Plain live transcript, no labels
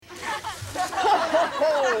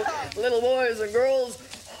little boys and girls.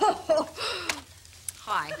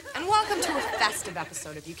 Hi, and welcome to a festive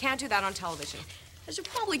episode of You Can't Do That on Television. As you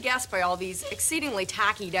probably guessed by all these exceedingly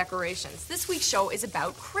tacky decorations, this week's show is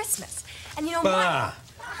about Christmas. And you know what?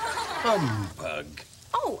 Humbug.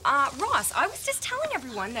 Oh, Ross, I was just telling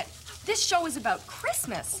everyone that this show is about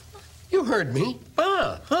Christmas. You heard me.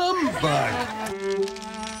 Humbug.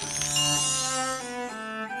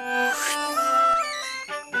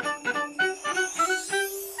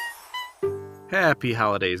 Happy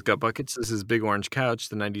holidays, Gut Buckets. This is Big Orange Couch,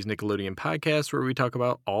 the 90s Nickelodeon podcast where we talk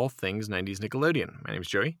about all things 90s Nickelodeon. My name's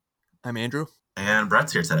Joey. I'm Andrew. And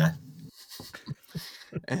Brett's here today.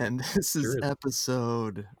 And this is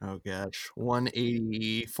episode,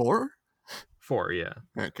 184? 4, yeah.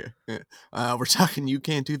 Okay. We're talking You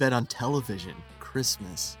Can't Do That on Television.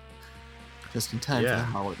 Christmas. Just in time for the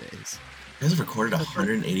holidays. You guys have recorded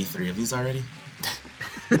 183 of these already?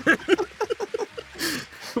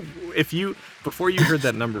 Before you heard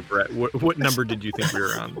that number, Brett, what number did you think we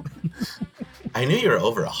were on? I knew you were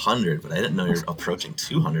over 100, but I didn't know you were approaching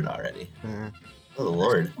 200 already. Oh,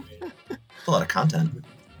 Lord. That's a lot of content.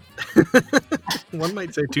 One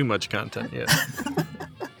might say too much content, yeah.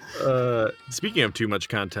 Speaking of too much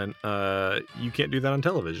content, You Can't Do That on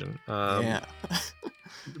Television. Yeah.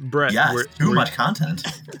 Brett, yes, too much content.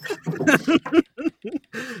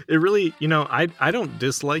 It really, I don't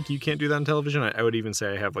dislike You Can't Do That on Television. I would even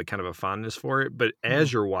say I have like kind of a fondness for it. But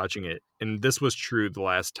as you're watching it, and this was true the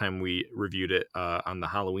last time we reviewed it on the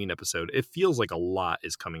Halloween episode, it feels like a lot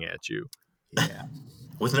is coming at you. Yeah.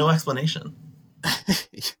 With no explanation.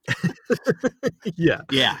 Yeah.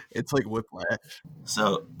 It's like whiplash.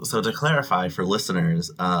 So to clarify for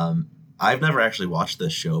listeners, I've never actually watched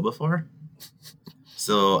this show before.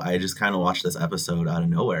 So I just kind of watched this episode out of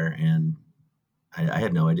nowhere, and I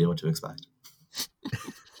had no idea what to expect.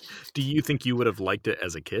 Do you think you would have liked it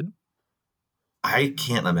as a kid? I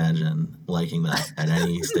can't imagine liking that at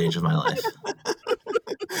any stage of my life.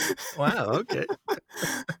 Wow, okay.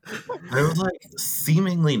 There was like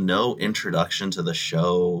seemingly no introduction to the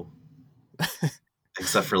show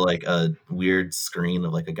except for like a weird screen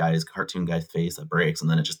of like a cartoon guy's face that breaks, and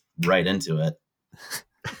then it just right into it.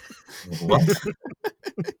 What?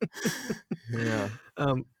 Yeah.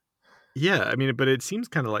 Yeah, I mean, but it seems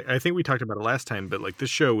kind of like, I think we talked about it last time, but like this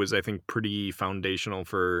show was, I think, pretty foundational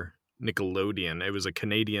for Nickelodeon. It was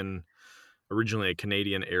originally a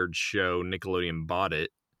Canadian aired show. Nickelodeon bought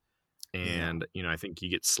it. And, I think you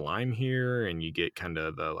get slime here and you get kind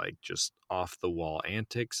of the like just off the wall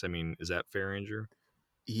antics. I mean, is that fair, Andrew?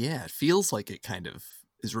 Yeah, it feels like it kind of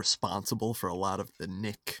is responsible for a lot of the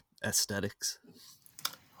Nick aesthetics.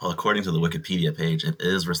 Well, according to the Wikipedia page, it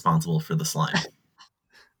is responsible for the slime.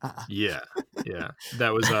 Yeah.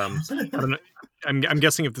 That was I don't know. I'm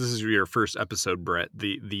guessing if this is your first episode, Brett,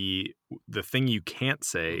 the thing you can't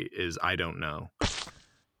say is I don't know.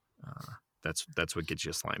 That's what gets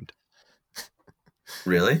you slimed.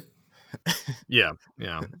 Really? Yeah.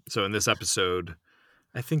 So in this episode,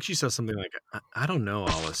 I think she says something like I don't know,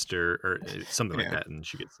 Alistair, or something like that, and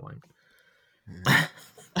she gets slimed.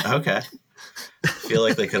 Okay. I feel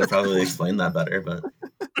like they could have probably explained that better, but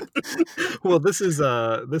well, this is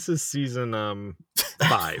season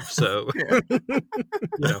 5, so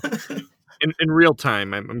in real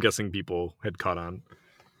time, I'm guessing people had caught on.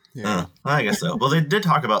 Yeah, I guess so. Well, they did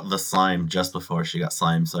talk about the slime just before she got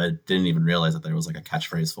slimed, so I didn't even realize that there was like a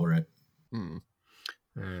catchphrase for it.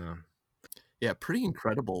 Yeah, pretty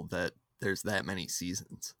incredible that there's that many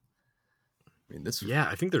seasons. I mean, yeah,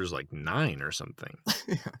 I think there's like 9 or something.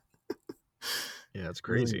 Yeah, it's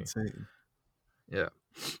crazy. Really insane. Yeah.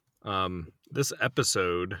 This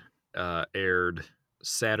episode aired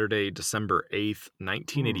Saturday, December 8th,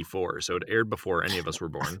 1984. So it aired before any of us were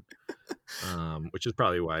born, which is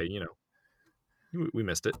probably why, we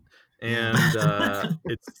missed it. And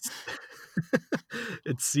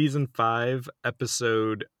it's season 5,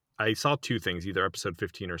 episode. I saw 2 things, either episode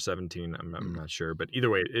 15 or 17. I'm not sure, but either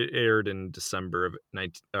way, it aired in December of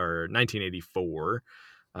 1984.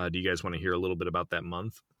 Do you guys want to hear a little bit about that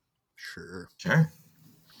month? Sure.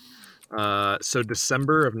 So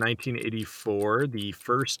December of 1984, the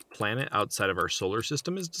first planet outside of our solar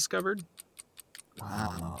system is discovered.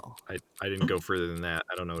 Wow. I didn't go further than that.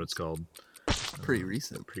 I don't know what it's called. Pretty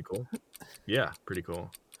recent. Pretty cool. Yeah, pretty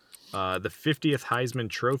cool. The 50th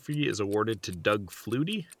Heisman Trophy is awarded to Doug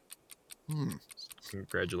Flutie.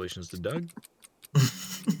 Congratulations to Doug.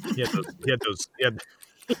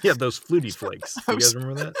 He had those Flutie flakes. You guys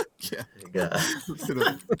remember that? Yeah. I was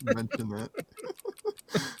gonna mention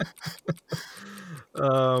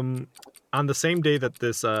that. On the same day that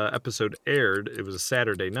this episode aired, it was a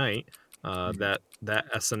Saturday night, That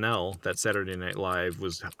SNL, that Saturday Night Live,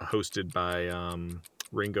 was hosted by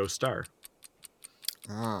Ringo Starr.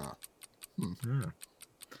 Ah.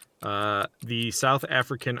 The South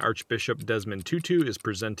African Archbishop Desmond Tutu is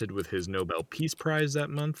presented with his Nobel Peace Prize that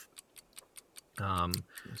month. The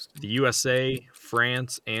USA,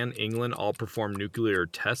 France, and England all perform nuclear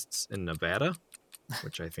tests in Nevada,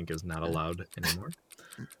 which I think is not allowed anymore.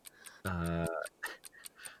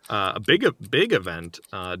 A big event,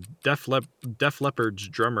 Def Leppard's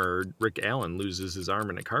drummer Rick Allen loses his arm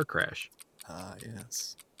in a car crash.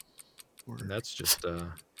 Yes. And that's just,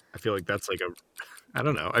 I feel like that's like I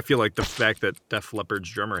don't know. I feel like the fact that Def Leppard's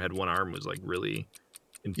drummer had one arm was like really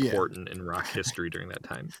important in rock history during that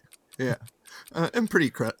time. Yeah. And pretty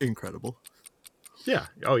incredible. Yeah.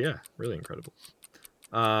 Oh, yeah. Really incredible.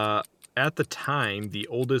 At the time, the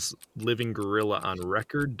oldest living gorilla on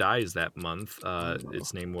record dies that month.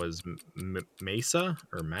 Its name was Massa,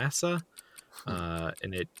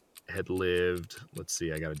 and it had lived, let's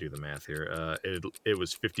see, I got to do the math here. It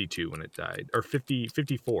was 52 when it died, or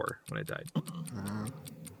 54 when it died.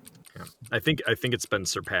 Yeah. I think it's been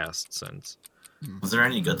surpassed since. Was there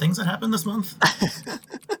any good things that happened this month?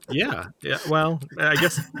 Yeah. Well, I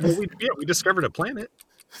guess we discovered a planet.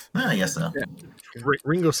 I guess so. Yeah.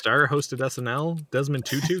 Ringo Starr hosted SNL. Desmond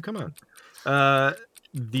Tutu, come on.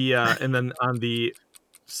 And then on the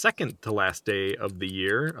second to last day of the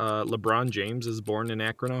year, LeBron James is born in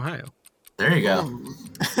Akron, Ohio. There you go.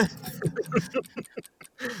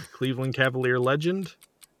 Cleveland Cavalier legend.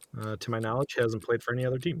 To my knowledge, hasn't played for any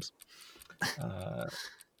other teams.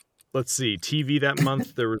 Let's see. TV that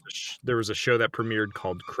month, there was a show that premiered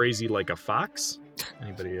called Crazy Like a Fox.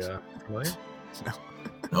 Anybody familiar? No.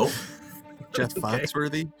 Nope. Jeff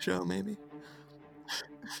Foxworthy show, maybe?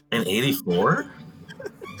 In 84?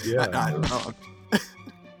 I don't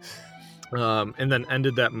know. And then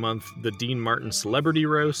ended that month the Dean Martin Celebrity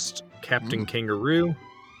Roast, Captain Kangaroo,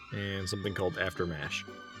 and something called After MASH.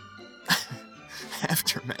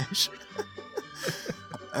 After MASH.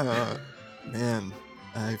 Man,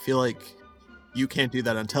 I feel like you can't do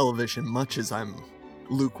that on television, much as I'm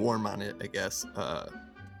lukewarm on it, I guess.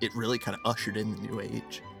 It really kind of ushered in the new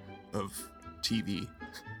age of TV.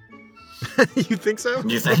 You think so?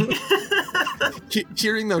 You think?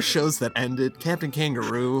 Hearing those shows that ended, Captain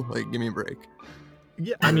Kangaroo, like, give me a break.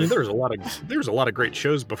 Yeah, I mean, there's a lot of great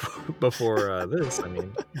shows before this. I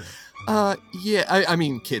mean, yeah, I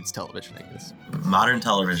mean, kids television, I guess. Modern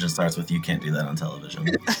television starts with "You can't do that on television."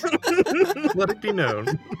 Let it be known.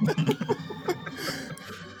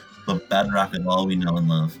 The bedrock of all we know and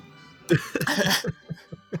love.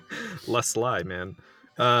 Les Sly, man.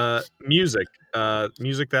 Music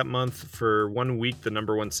that month for 1 week. The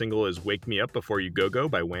number one single is "Wake Me Up Before You Go Go"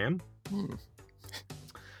 by Wham.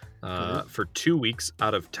 For 2 weeks,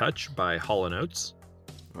 "Out of Touch" by Hall & Oates.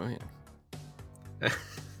 Oh yeah.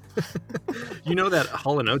 You know that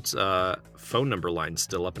Hall & Oates phone number line's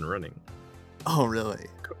still up and running. Oh really?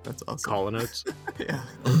 That's awesome. Hall & Oates. Yeah.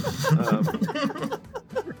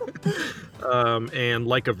 And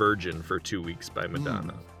 "Like a Virgin" for 2 weeks by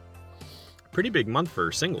Madonna. Pretty big month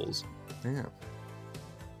for singles. Yeah.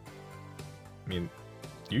 I mean,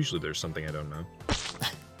 usually there's something I don't know.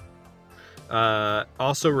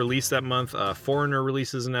 Also released that month, Foreigner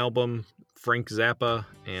releases an album, Frank Zappa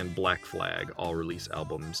and Black Flag all release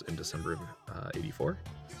albums in December of 84.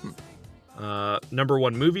 Number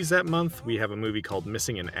one movies that month, we have a movie called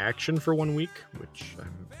Missing in Action for 1 week, which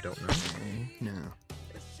I don't know.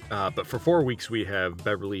 No. But for 4 weeks, we have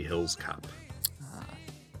Beverly Hills Cop.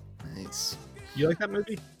 Nice. You like that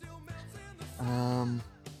movie?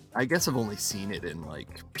 I guess I've only seen it in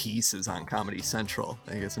like pieces on Comedy Central.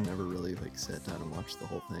 I guess I never really like sat down and watched the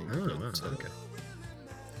whole thing. Oh, wow, okay.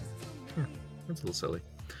 That's a little silly.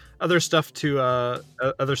 Other stuff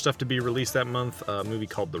to be released that month. A movie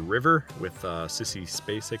called The River with Sissy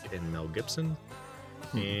Spacek and Mel Gibson,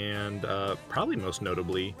 and probably most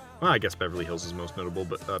notably, well, I guess Beverly Hills is most notable,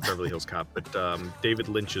 but Beverly Hills Cop. But David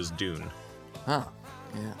Lynch's Dune. Oh,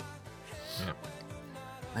 yeah.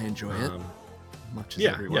 I enjoy it. Much as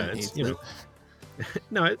everyone hates it.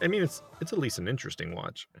 No, I mean it's at least an interesting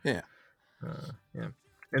watch. Yeah. Yeah.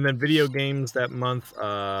 And then video games that month.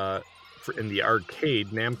 In the arcade,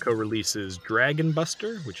 Namco releases Dragon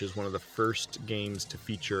Buster, which is one of the first games to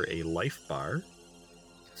feature a life bar.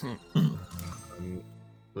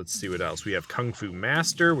 Let's see what else. We have Kung Fu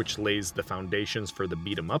Master, which lays the foundations for the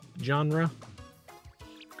beat 'em up genre.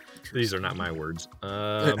 These are not my words.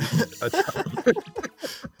 I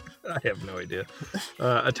have no idea.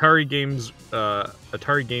 Atari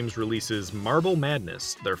Games releases Marble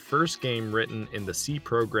Madness, their first game written in the C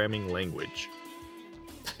programming language.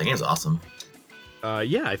 The game's awesome.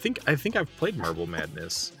 Yeah, I think I've played Marble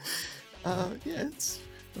Madness. Yeah, it's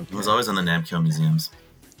It was always in the Namco museums.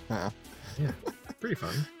 uh, Yeah, pretty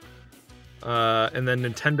fun. And then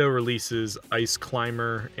Nintendo releases Ice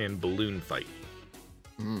Climber and Balloon Fight.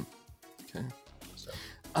 okay. So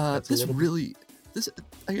that's a little bit- This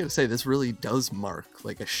I gotta say, this really does mark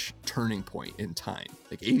like a turning point in time.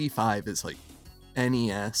 Like 85 is like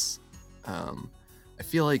NES. I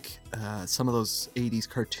feel like some of those 80s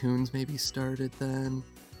cartoons maybe started then.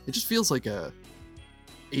 It just feels like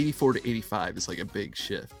 84 to 85 is like a big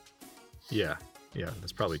shift. Yeah,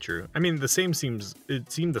 that's probably true. I mean, it seemed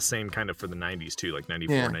the same kind of for the 90s too, like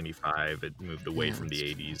 94, Yeah. 95. It moved away Yeah, from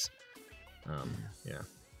the that's 80s. Yeah.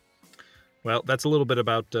 Well, that's a little bit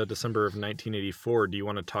about December of 1984. Do you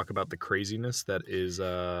want to talk about the craziness that is...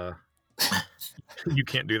 You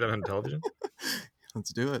can't do that on television?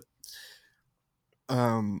 Let's do it.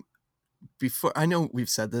 Before, I know we've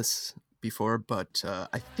said this before, but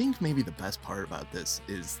I think maybe the best part about this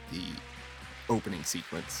is the opening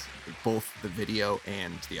sequence, both the video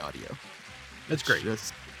and the audio. That's great.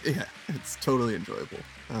 Yeah, it's totally enjoyable.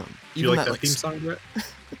 Do you like that theme song, Brett? I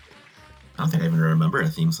don't think I even remember a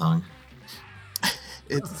theme song.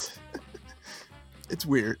 It's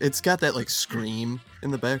weird. It's got that like scream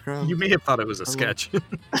in the background. You may have thought it was a sketch. Yeah.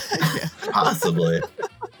 Possibly.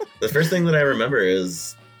 The first thing that I remember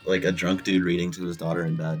is like a drunk dude reading to his daughter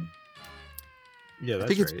in bed. Yeah, that's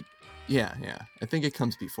think it's- right. Yeah. I think it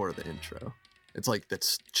comes before the intro. It's like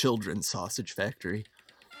that's children's sausage factory.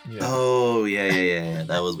 Yeah. Oh, yeah.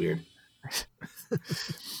 That was weird.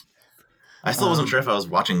 I still wasn't sure if I was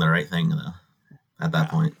watching the right thing, though, at that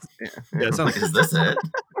point. Yeah, it sounds, Is this it?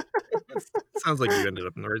 sounds like you ended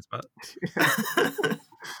up in the right spot.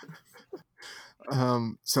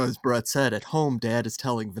 So as Brett said, at home, Dad is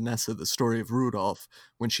telling Vanessa the story of Rudolph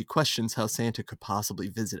when she questions how Santa could possibly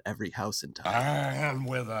visit every house in town. And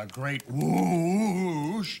with a great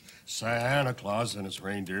whoosh, Santa Claus and his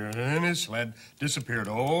reindeer and his sled disappeared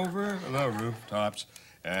over the rooftops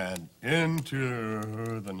and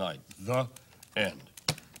into the night. The end.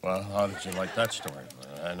 Well, how did you like that story,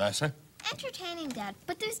 Vanessa? Entertaining, Dad,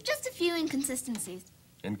 but there's just a few inconsistencies.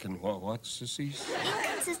 What's this?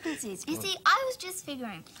 Inconsistencies. You see, I was just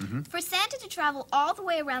figuring. For Santa to travel all the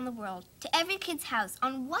way around the world to every kid's house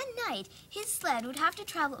on one night, his sled would have to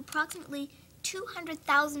travel approximately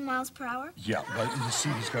 200,000 miles per hour. Yeah, but you see,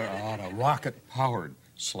 he's got a rocket-powered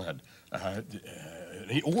sled.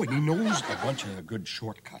 He knows a bunch of good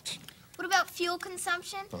shortcuts. What about fuel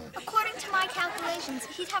consumption? According to my calculations,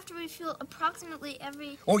 he'd have to refuel approximately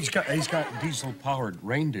every... Oh, he's got diesel-powered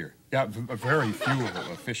reindeer. Yeah, very fuel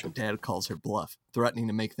efficient. Dad calls her bluff, threatening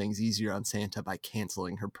to make things easier on Santa by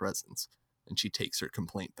canceling her presents, and she takes her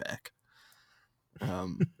complaint back.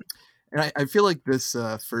 And I feel like this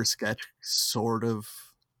first sketch sort of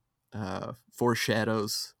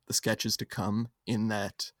foreshadows the sketches to come in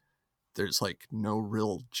that there's like no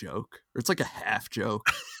real joke, or it's like a half joke.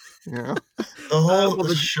 You know?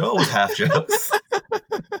 The show was half jokes.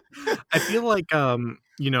 I feel like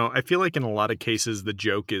I feel like in a lot of cases the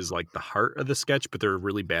joke is like the heart of the sketch, but they're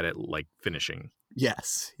really bad at like finishing.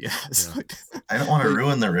 Yes. Yeah. I don't want to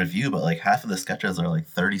ruin the review, but like half of the sketches are like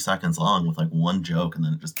 30 seconds long with like one joke, and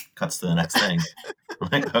then it just cuts to the next thing. I'm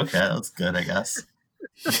like, okay, that's good, I guess.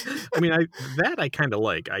 I mean, I kind of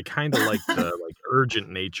like. I kind of like the like urgent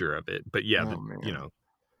nature of it, but yeah,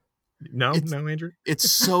 No, Andrew.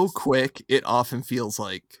 It's so quick. It often feels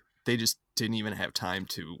like they just didn't even have time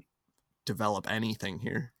to develop anything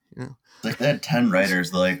here. You know? Like they had 10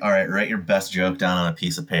 writers. They're like, all right, write your best joke down on a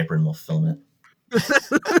piece of paper and we'll film it.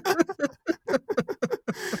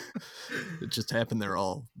 It just happened. They're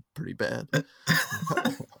all pretty bad.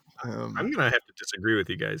 I'm gonna have to disagree with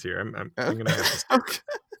you guys here. I'm gonna have to. Okay.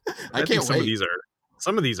 I can't some wait.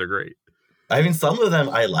 Some of these are great. I mean, some of them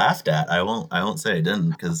I laughed at. I won't say I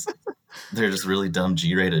didn't, because they're just really dumb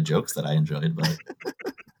G-rated jokes that I enjoyed. But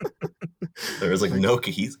there was like no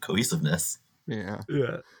cohesiveness. Yeah.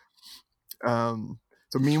 Yeah.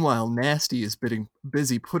 So meanwhile, Nasty is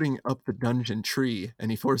busy putting up the dungeon tree,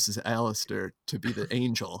 and he forces Alistair to be the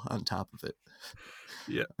angel on top of it.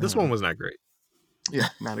 Yeah. This one was not great. Yeah,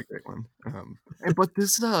 not a great one. But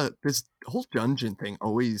this whole dungeon thing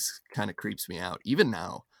always kind of creeps me out, even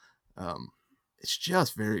now. It's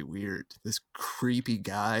just very weird. This creepy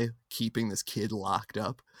guy keeping this kid locked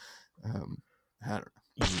up. I don't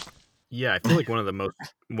know. Yeah, I feel like one of the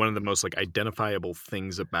most like identifiable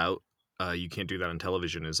things about You Can't Do That on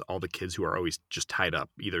Television is all the kids who are always just tied up,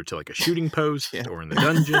 either to like a shooting post or in the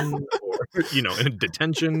dungeon or in a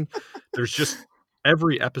detention. There's just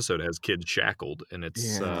every episode has kids shackled, and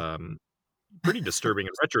it's pretty disturbing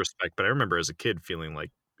in retrospect, but I remember as a kid feeling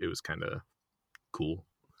like it was kind of cool.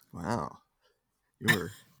 Wow. You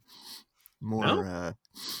were more... No?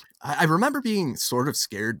 I remember being sort of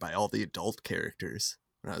scared by all the adult characters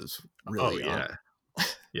when I was really young. Yeah.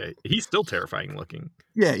 Yeah, he's still terrifying looking.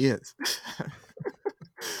 Yeah, he is.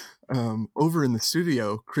 Over in the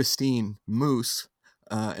studio, Christine, Moose,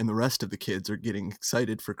 and the rest of the kids are getting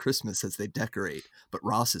excited for Christmas as they decorate, but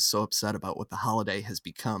Ross is so upset about what the holiday has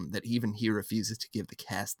become that even he refuses to give the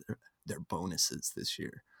cast their bonuses this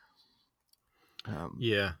year.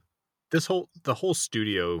 Yeah. The whole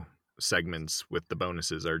studio segments with the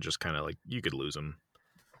bonuses are just kind of like, you could lose them.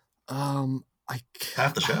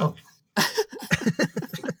 Half the show.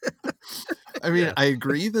 I mean, I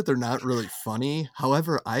agree that they're not really funny.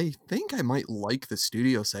 However, I think I might like the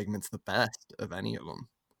studio segments the best of any of them.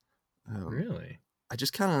 Really? I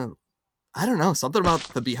just kind of, I don't know, something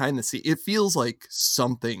about the behind the scenes. It feels like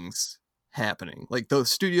something's happening. Like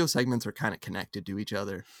those studio segments are kind of connected to each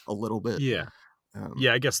other a little bit. Yeah.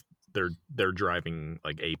 Yeah, I guess they're driving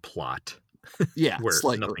like a plot. Yeah, where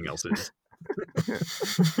slightly. nothing else is.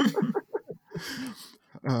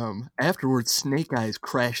 Afterwards, Snake Eyes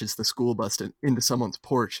crashes the school bus into someone's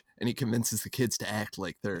porch, and he convinces the kids to act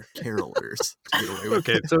like they're carolers to get away with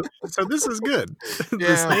Okay, it. so this is good. The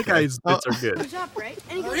Yeah, Snake okay. Eyes bits are good. Good job, right?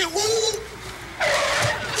 And he goes,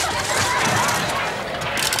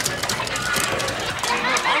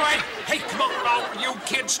 All right, hey, come on now, you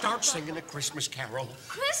kids, start singing a Christmas carol.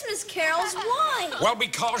 Christmas carols? Why? Well,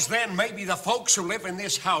 because then maybe the folks who live in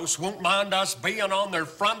this house won't mind us being on their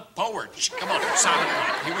front porch. Come on, silent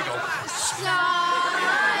night. Here we go.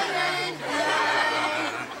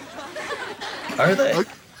 Are they?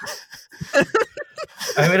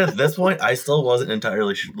 I mean, at this point, I still wasn't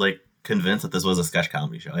entirely convinced that this was a sketch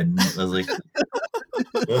comedy show. I was like,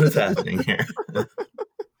 what is happening here?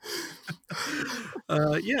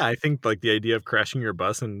 Yeah, I think like the idea of crashing your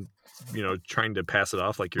bus and trying to pass it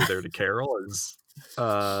off like you're there to carol is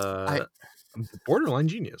borderline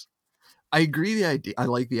genius. I agree. The idea. I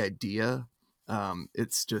like the idea.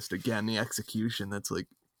 It's just again the execution that's like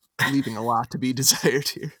leaving a lot to be desired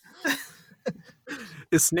here.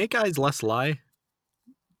 Is Snake Eyes Les Lie?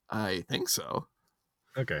 I think so.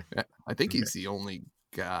 Okay. I think he's the only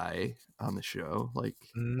guy on the show. Like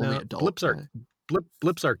only No, adult.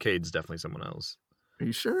 Blips Arcade's definitely someone else. Are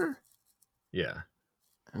you sure? Yeah.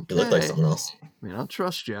 Okay. It looked like someone else. I mean, I'll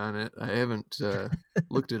trust you on it. I haven't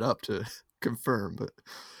looked it up to confirm, but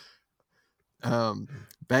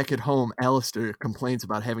back at home, Alistair complains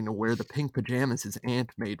about having to wear the pink pajamas his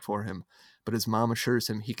aunt made for him, but his mom assures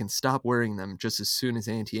him he can stop wearing them just as soon as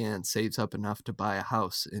Auntie Anne saves up enough to buy a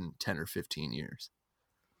house in 10 or 15 years.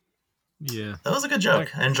 Yeah. That was a good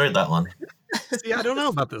joke. I enjoyed that one. See, I don't know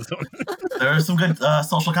about this one. There was some good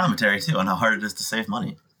social commentary, too, on how hard it is to save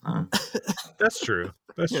money. That's true.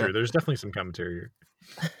 That's Yeah. true. There's definitely some commentary here.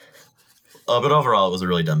 But overall, it was a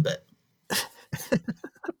really dumb bit.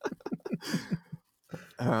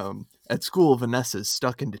 At school, Vanessa's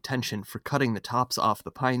stuck in detention for cutting the tops off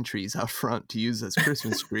the pine trees out front to use as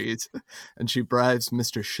Christmas trees, and she bribes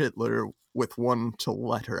Mr. Schittler with one to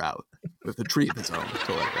let her out, with a tree of his own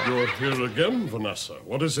to let her out. You're here again, Vanessa.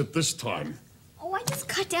 What is it this time? Oh, I just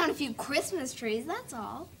cut down a few Christmas trees, that's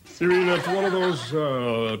all. You mean at one of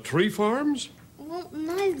those tree farms? Well,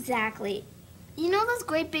 not exactly. You know those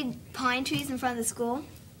great big pine trees in front of the school?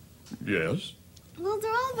 Yes. Well,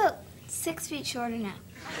 they're all about 6 feet shorter now.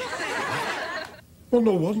 Well,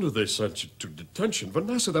 no wonder they sent you to detention.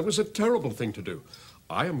 Vanessa, that was a terrible thing to do.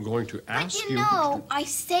 I am going to ask But you know, I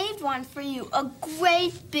saved one for you. A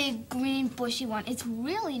great big green bushy one. It's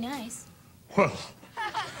really nice. Well,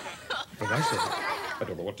 Vanessa, I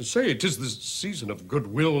don't know what to say. It is the season of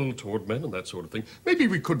goodwill toward men and that sort of thing. Maybe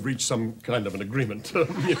we could reach some kind of an agreement.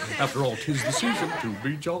 After all, 'tis the season to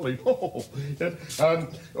be jolly. Oh, yeah. How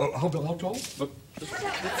tall?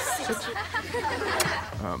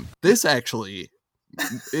 This actually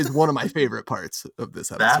is one of my favorite parts of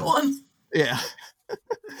this episode. That one? Yeah.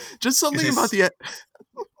 Just something about the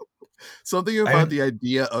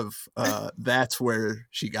idea of that's where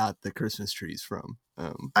she got the Christmas trees from.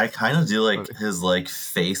 I kind of do like his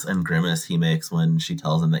face and grimace he makes when she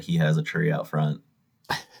tells him that he has a tree out front.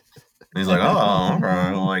 And he's like, "Oh, all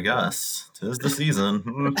right, well, I guess 'tis the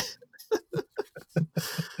season."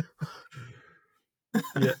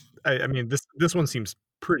 Yeah, I mean this one seems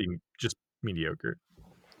pretty just mediocre.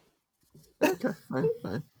 Okay,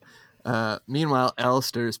 fine. Meanwhile,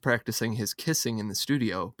 Alistair is practicing his kissing in the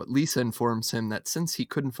studio, but Lisa informs him that since he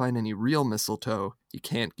couldn't find any real mistletoe, he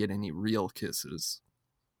can't get any real kisses.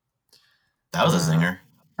 That was a zinger.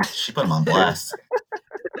 She put him on blast.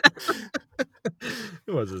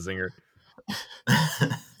 It was a zinger.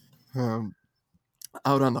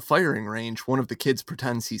 Out on the firing range, one of the kids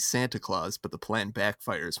pretends he's Santa Claus, but the plan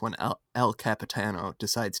backfires when El Capitano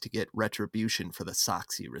decides to get retribution for the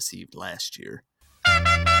socks he received last year.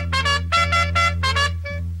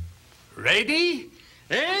 Ready?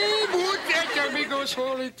 Hey, muchachos, amigos,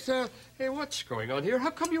 hold it. Hey, what's going on here?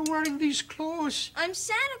 How come you're wearing these clothes? I'm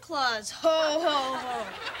Santa Claus. Ho, ho, ho.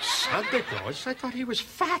 Santa Claus? I thought he was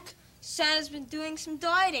fat. Santa's been doing some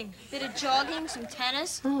dieting. Bit of jogging, some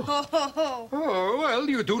tennis. Ho, ho, ho. Oh, well,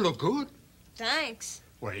 you do look good. Thanks.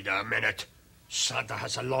 Wait a minute. Santa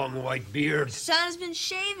has a long white beard. Santa's been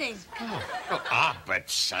shaving. But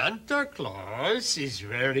Santa Claus is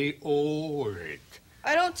very old.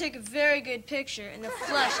 I don't take a very good picture. In the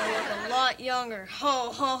flesh, I look a lot younger.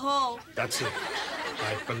 Ho, ho, ho. That's it.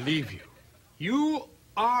 I believe you. You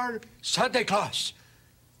are Santa Claus.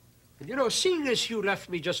 And you know, seeing as you left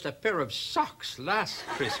me just a pair of socks last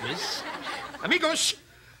Christmas, amigos,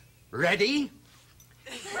 ready?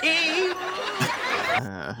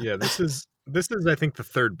 Yeah, this is I think the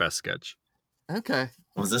third best sketch. Okay.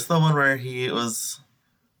 Was this the one where he was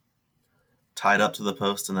tied up to the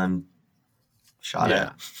post and then shot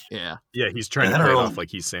at? Yeah. Yeah, he's trying Yeah, to that play it real- off like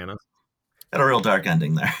he's Santa. Had a real dark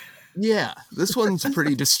ending there. Yeah, this one's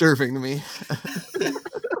pretty disturbing to me.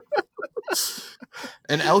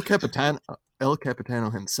 And El Capitano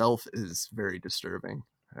himself is very disturbing.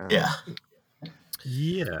 Yeah.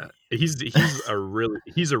 Yeah, he's a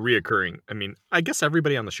reoccurring. I mean, I guess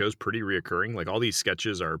everybody on the show is pretty reoccurring. Like all these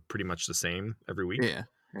sketches are pretty much the same every week. Yeah.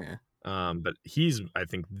 But he's, I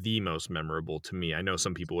think, the most memorable to me. I know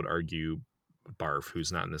some people would argue Barf,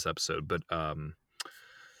 who's not in this episode, but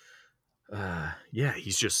yeah,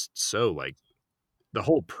 he's just so like the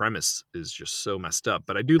whole premise is just so messed up.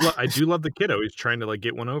 But I do love the kiddo. He's trying to like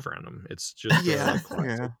get one over on him. It's just Yeah.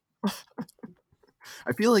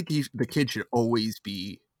 I feel like the kid should always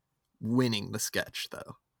be winning the sketch,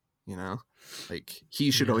 though. You know, like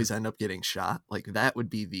he should always end up getting shot. Like that would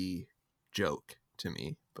be the joke to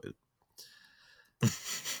me. But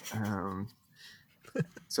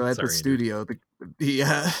so at Sorry, the studio, the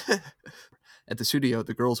at the studio,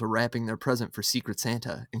 the girls are wrapping their present for Secret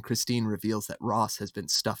Santa, and Christine reveals that Ross has been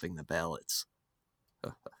stuffing the ballots.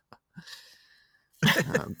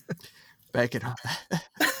 Back at home.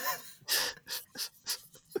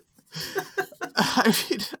 I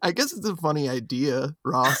mean, I guess it's a funny idea.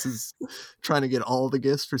 Ross is trying to get all the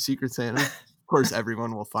gifts for Secret Santa. Of course,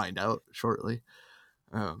 everyone will find out shortly.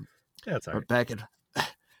 Yeah, it's all right. But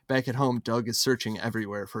back at home, Doug is searching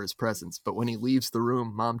everywhere for his presents. But when he leaves the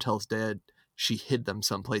room, Mom tells Dad she hid them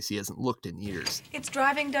someplace he hasn't looked in years. It's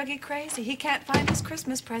driving Dougie crazy. He can't find his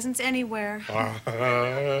Christmas presents anywhere.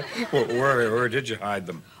 Where did you hide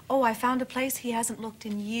them? Oh, I found a place he hasn't looked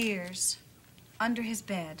in years. Under his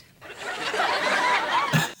bed.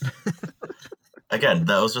 Again,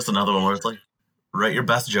 that was just another one where it's like, write your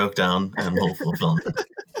best joke down and we'll film it.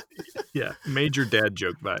 Yeah, major dad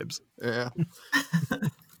joke vibes. Yeah.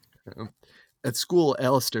 At school,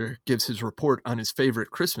 Alistair gives his report on his favorite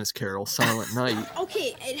Christmas carol, Silent Night.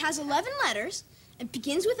 Okay, it has 11 letters. It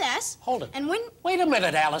begins with S. Hold it. And when... Wait a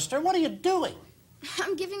minute, Alistair. What are you doing?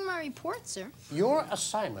 I'm giving my report, sir. Your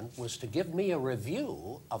assignment was to give me a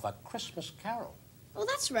review of A Christmas Carol. Well,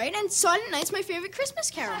 that's right. And Silent Night's my favorite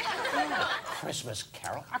Christmas carol. Christmas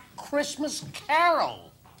Carol? A Christmas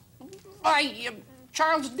Carol? By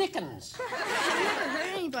Charles Dickens. I've never heard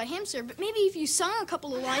anything about him, sir, but maybe if you sung a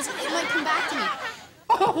couple of lines, it might come back to me.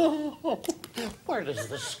 Where does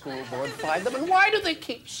the school board find them, and why do they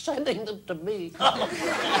keep sending them to me?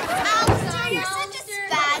 Alistair, you're such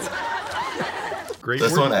a spaz. Great.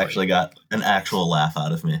 This work. one actually got an actual laugh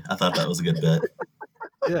out of me. I thought that was a good bit.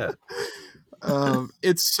 Yeah.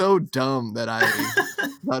 It's so dumb that I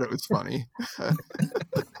thought it was funny. I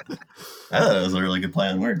thought it was a really good play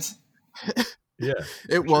on words. Yeah.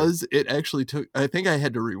 It actually took, I think I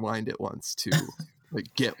had to rewind it once to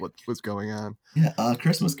like get what was going on. Yeah,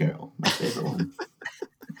 Christmas Carol, my favorite one.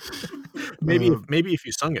 Maybe if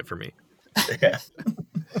you sung it for me. Yeah.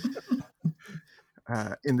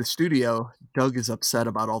 In the studio, Doug is upset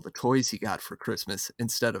about all the toys he got for Christmas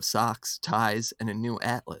instead of socks, ties, and a new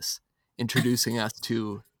atlas, introducing us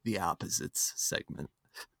to the opposites segment.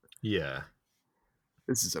 Yeah.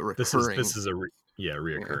 This is a recurring. This is a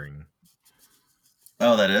reoccurring.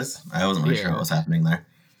 Oh, that is? I wasn't really sure what was happening there.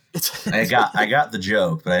 I got the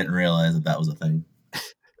joke, but I didn't realize that was a thing.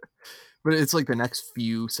 But it's like the next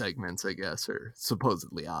few segments, I guess, are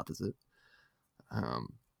supposedly opposite.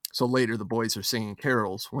 So later, the boys are singing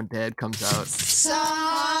carols when Dad comes out. Silent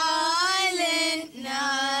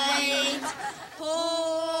night,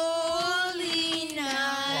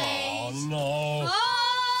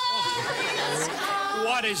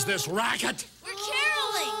 What is this racket? We're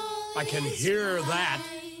caroling. I can hear that.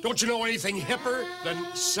 Don't you know anything hipper than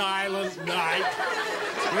Silent Night?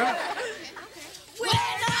 Huh? We're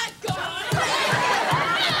not going.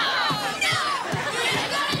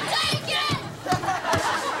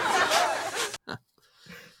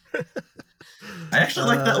 I actually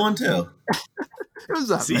like that one too.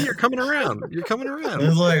 What's up, See, man? you're coming around. You're coming around. It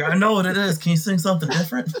was like, I know what it is. Can you sing something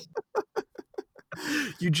different?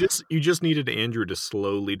 You just needed Andrew to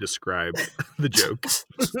slowly describe the joke.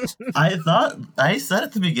 I said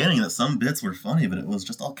at the beginning that some bits were funny, but it was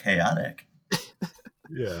just all chaotic.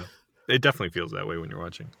 Yeah. It definitely feels that way when you're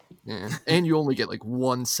watching. Yeah. And you only get like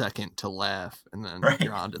 1 second to laugh, and then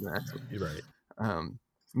you're on to the next one. You're right.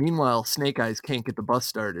 Meanwhile, Snake Eyes can't get the bus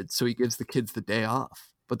started, so he gives the kids the day off.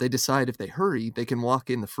 But they decide if they hurry, they can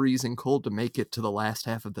walk in the freezing cold to make it to the last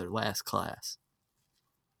half of their last class.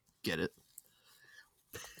 Get it?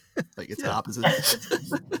 Like it's the opposite.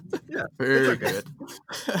 Yeah. Very good.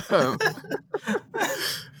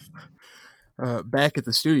 Back at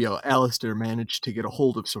the studio, Alistair managed to get a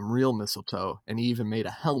hold of some real mistletoe, and he even made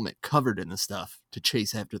a helmet covered in the stuff to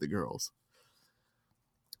chase after the girls.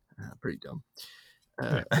 Pretty dumb.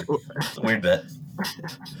 It's a weird bit.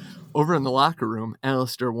 Over in the locker room,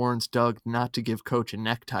 Alistair warns Doug not to give Coach a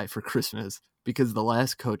necktie for Christmas because the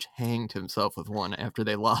last coach hanged himself with one after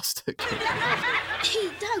they lost the game.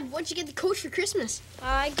 Hey, Doug, what'd you get the coach for Christmas?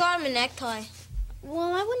 I got him a necktie.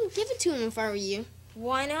 Well, I wouldn't give it to him if I were you.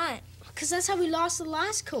 Why not? Because that's how we lost the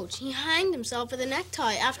last coach. He hanged himself with a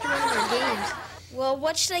necktie after one of our games. Well,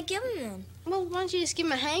 what should I give him then? Well, why don't you just give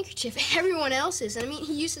him a handkerchief? Everyone else's. I mean,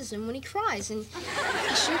 he uses them when he cries, and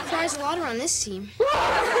he sure cries a lot around this team.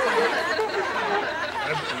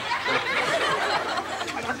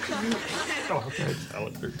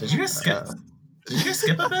 Did you guys skip? Did you guys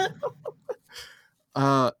skip a bit?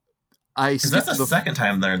 Because that's the second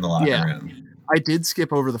time they're in the locker room. I did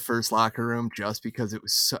skip over the first locker room just because it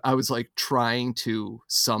was. I was like trying to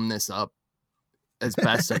sum this up as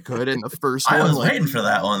best I could in the first one. I was waiting for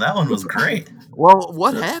that one. That one was great. Well,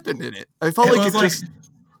 what happened in it? I felt like it just.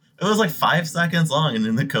 It was like 5 seconds long, and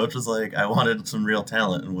then the coach was like, "I wanted some real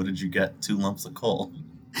talent, and what did you get? 2 lumps of coal."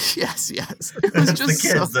 Yes. It was just the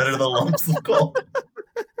kids that are the lumps of coal.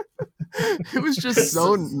 It was just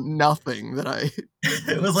so nothing that I.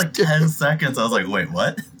 It was like 10 seconds. I was like, "Wait,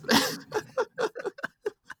 what?"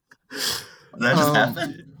 Did that just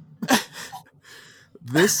happen?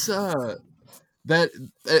 This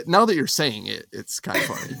now that you're saying it, it's kind of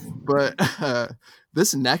funny. But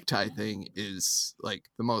this necktie thing is like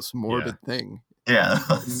the most morbid thing. Yeah.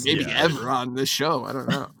 Maybe ever on this show. I don't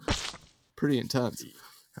know. Pretty intense.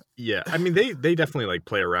 Yeah, I mean they definitely like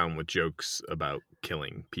play around with jokes about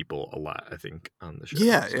killing people a lot, I think, on the show.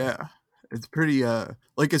 Yeah. It's pretty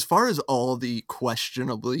like as far as all the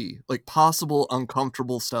questionably like possible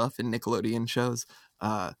uncomfortable stuff in Nickelodeon shows,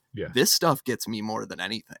 this stuff gets me more than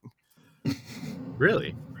anything.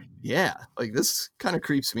 Really? Yeah, like this kind of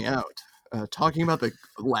creeps me out. Talking about the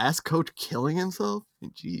last coach killing himself?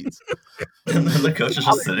 Jeez. And then the coach is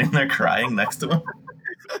just sitting there crying next to him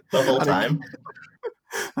the whole time.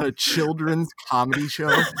 On a children's comedy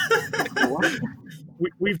show?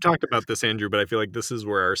 We've talked about this, Andrew, but I feel like this is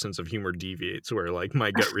where our sense of humor deviates, where like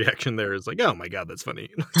my gut reaction there is like, oh my God, that's funny.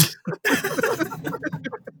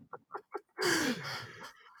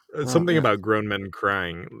 Something about grown men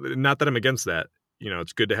crying. Not that I'm against that. You know,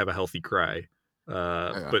 it's good to have a healthy cry.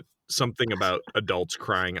 But something about adults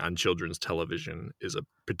crying on children's television is a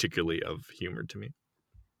particularly of humor to me.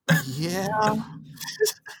 Yeah.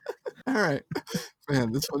 All right.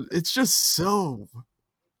 Man, this one, it's just so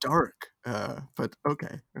dark. But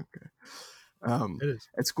okay. It is.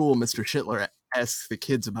 At school, Mr. Schindler asks the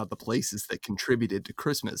kids about the places that contributed to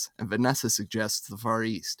Christmas, and Vanessa suggests the Far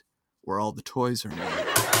East, where all the toys are made.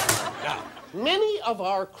 Now, many of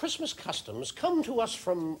our Christmas customs come to us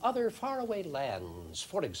from other faraway lands.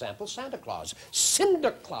 For example, Santa Claus,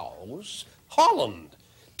 Sinterklaas, Holland,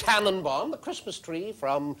 Tannenbaum, the Christmas tree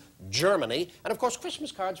from Germany, and of course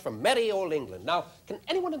Christmas cards from merry old England. Now, can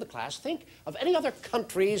anyone in the class think of any other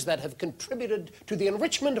countries that have contributed to the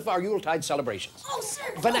enrichment of our Yuletide celebrations? Oh, sir.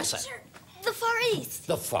 Vanessa. Oh, sir. The Far East.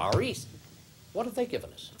 The Far East. What have they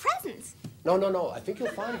given us? Presents. No. I think you'll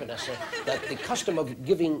find, Vanessa, that the custom of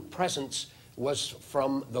giving presents was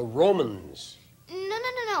from the Romans.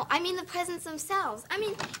 No. I mean the presents themselves. I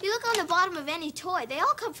mean, you look on the bottom of any toy, they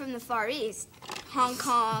all come from the Far East. Hong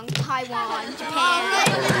Kong, Taiwan, Japan.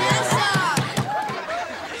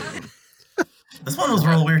 This one was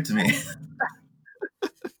real weird to me.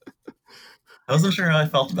 I wasn't sure how I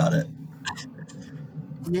felt about it.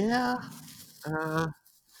 Yeah.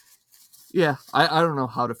 Yeah, I don't know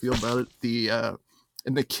how to feel about it.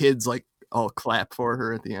 And the kids like all clap for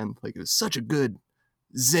her at the end. Like, it was such a good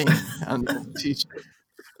zing on the teacher.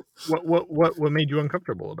 What made you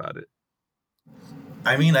uncomfortable about it?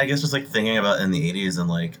 I mean, I guess just like thinking about in the 80s and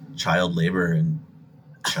like child labor in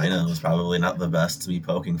China was probably not the best to be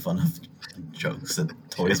poking fun of jokes that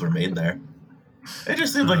toys were made there. It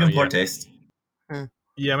just seemed like in poor taste.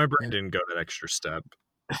 Yeah, my brain didn't go that extra step.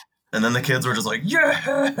 And then the kids were just like,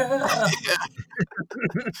 yeah!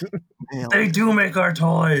 They do make our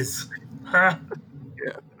toys! Yeah.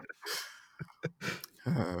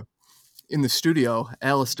 In the studio,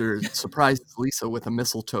 Alistair surprises Lisa with a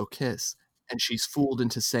mistletoe kiss, and she's fooled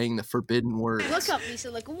into saying the forbidden words. Look up, Lisa,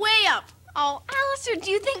 look way up. Oh, Alistair, do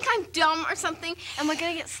you think I'm dumb or something? Am I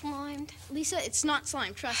gonna get slimed? Lisa, it's not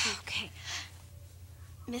slime, trust me. Okay.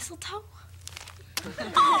 Mistletoe?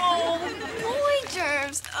 Oh, boy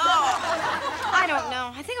germs. Oh, I don't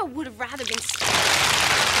know. I think I would have rather been.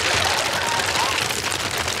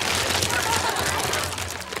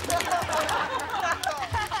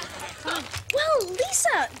 Well,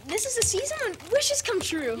 Lisa, this is the season when wishes come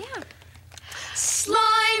true. Yeah.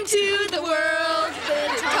 Slime to the world, the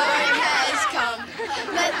time has come.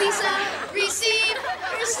 Let Lisa receive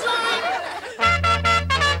her slime.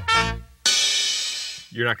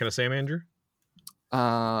 You're not going to say them, Andrew?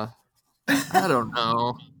 I don't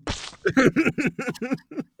know.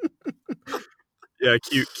 Yeah,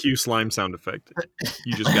 cue slime sound effect.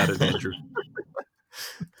 You just got it, Andrew.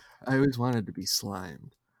 I always wanted to be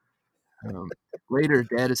slimed. Later,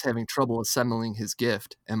 Dad is having trouble assembling his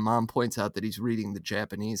gift, and Mom points out that he's reading the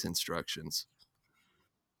Japanese instructions.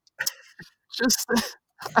 Just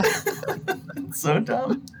so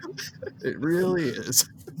dumb. It really is.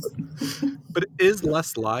 But is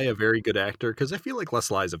Les Ly a very good actor? Because I feel like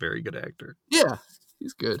Les Ly is a very good actor. Yeah,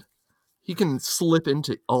 he's good. He can slip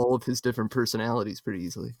into all of his different personalities pretty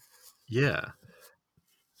easily. Yeah.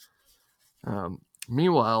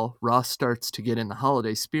 Meanwhile, Ross starts to get in the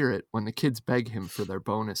holiday spirit when the kids beg him for their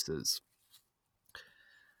bonuses.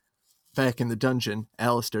 Back in the dungeon,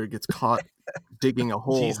 Alistair gets caught digging a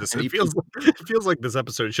hole. Jesus, it feels like this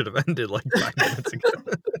episode should have ended like 5 minutes ago.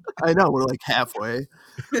 I know, we're like halfway.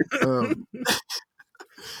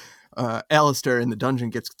 Alistair in the dungeon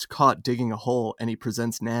gets caught digging a hole, and he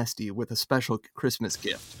presents Nasty with a special Christmas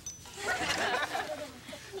gift.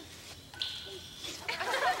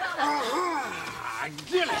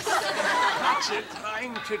 Gillis, that's it.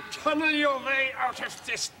 Trying to tunnel your way out of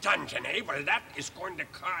this dungeon, eh? Well, that is going to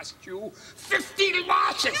cost you 50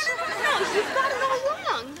 lashes. No, you've got it all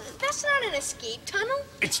wrong. That's not an escape tunnel.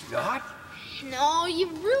 It's not? No, you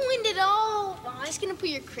ruined it all. Well, I was going to put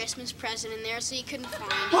your Christmas present in there so you couldn't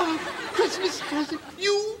find it. Oh, Christmas present?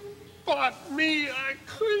 You bought me a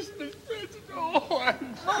Christmas present? Oh,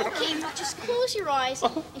 Okay, now just close your eyes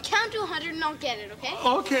and count to 100 and I'll get it, okay?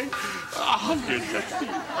 Okay. 100. Let's see.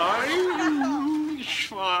 1,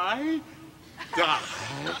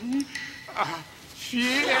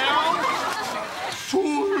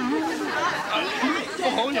 2, 3,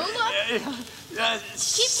 4,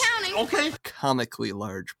 Keep counting. Okay. Comically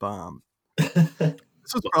large bomb.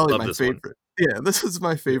 This was probably my favorite. Yeah, this is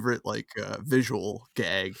my favorite, like, visual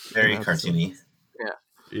gag. Very cartoony.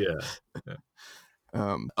 Yeah.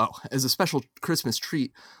 As a special Christmas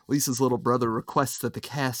treat, Lisa's little brother requests that the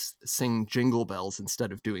cast sing Jingle Bells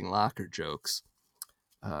instead of doing locker jokes,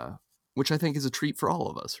 which I think is a treat for all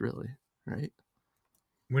of us, really, right?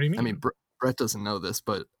 What do you mean? I mean, Brett doesn't know this,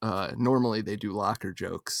 but normally they do locker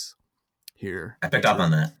jokes here. I picked up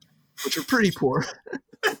on that. Which are pretty poor.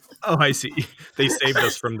 Oh, I see. They saved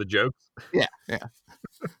us from the jokes. Yeah.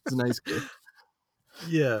 It's a nice gift.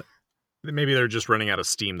 Yeah. Maybe they're just running out of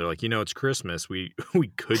steam. They're like, it's Christmas. We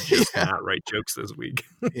could just not write jokes this week.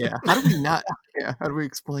 Yeah. How do we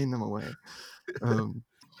explain them away?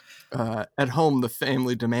 At home, the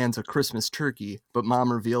family demands a Christmas turkey, but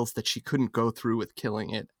Mom reveals that she couldn't go through with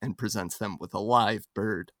killing it and presents them with a live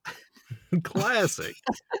bird. Classic.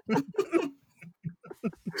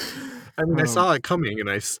 I mean, I saw it coming and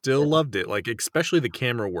I still loved it. Like, especially the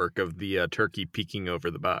camera work of the turkey peeking over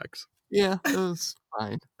the box. Yeah, it was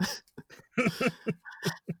fine.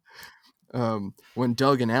 When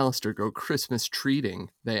Doug and Alistair go Christmas treating,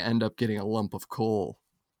 they end up getting a lump of coal.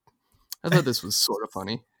 I thought this was sort of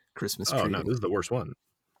funny. Christmas treating. Oh, no, this is the worst one.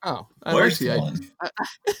 Oh, I like the idea.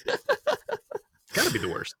 Gotta be the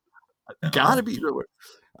worst. Gotta be the worst.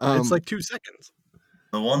 It's like 2 seconds.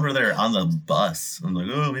 The one where they're on the bus. I'm like,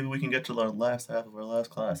 oh, maybe we can get to the last half of our last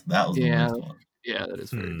class. That was the worst one. Yeah, that is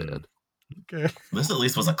very bad. Okay. This at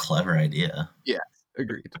least was a clever idea. Yeah,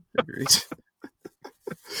 agreed.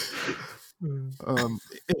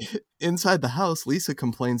 Inside the house, Lisa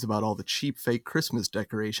complains about all the cheap fake Christmas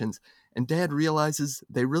decorations, and Dad realizes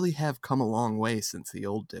they really have come a long way since the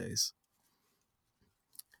old days.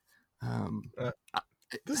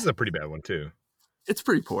 This is a pretty bad one too. It's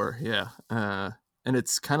pretty poor, yeah. And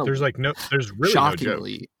it's kind of there's really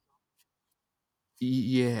shockingly, no joke.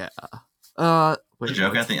 Yeah. The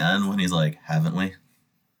joke at the end when he's like, "Haven't we?"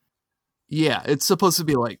 Yeah, it's supposed to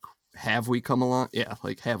be like, have we come along? Yeah,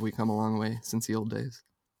 like, have we come a long way since the old days?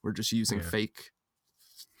 We're just using fake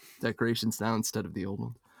decorations now instead of the old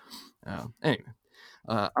ones. Anyway,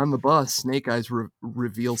 on the bus, Snake Eyes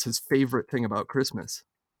reveals his favorite thing about Christmas: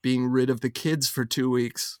 being rid of the kids for 2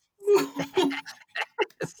 weeks.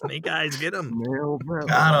 Snake Eyes, get him.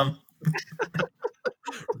 Got him.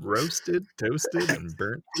 Roasted, toasted, and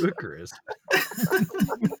burnt to a crisp.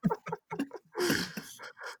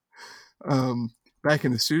 Back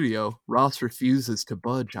in the studio, Ross refuses to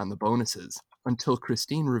budge on the bonuses until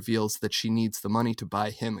Christine reveals that she needs the money to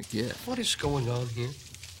buy him a gift. What is going on here?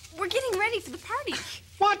 We're getting ready for the party.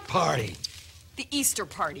 What party? The Easter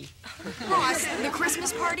party. Ross, the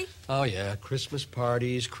Christmas party? Oh, yeah, Christmas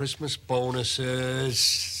parties, Christmas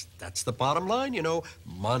bonuses. That's the bottom line, you know.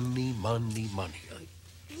 Money, money, money.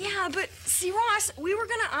 Yeah, but see, Ross, we were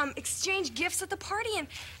gonna exchange gifts at the party, and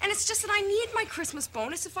it's just that I need my Christmas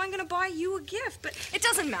bonus if I'm gonna buy you a gift. But it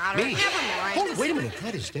doesn't matter. Me? Never mind. Oh, wait a minute.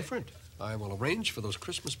 That is different. I will arrange for those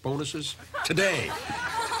Christmas bonuses today.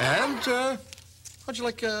 And, how'd you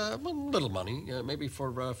like a little money, maybe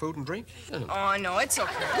for food and drink? Oh, no, it's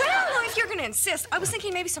okay. Well, if you're gonna insist, I was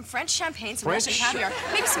thinking maybe some French champagne, some Russian caviar,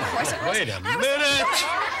 maybe some croissant rolls. Wait a minute!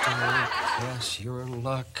 Yes, you're in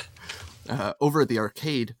luck. Over at the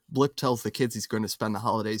arcade, Blip tells the kids he's going to spend the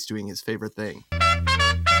holidays doing his favorite thing.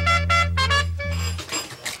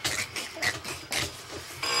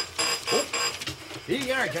 Here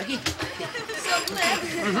you are, Jackie. So, Blip,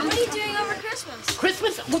 what are you doing over Christmas?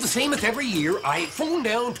 Christmas? Well, the same as every year. I phone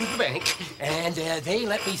down to the bank, and they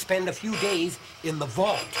let me spend a few days in the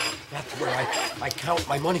vault. That's where I count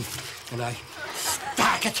my money, and I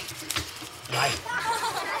stack it, and I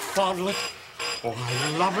fondle it. Oh,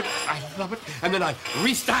 I love it. I love it. And then I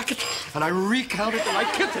restack it, and I recount it, and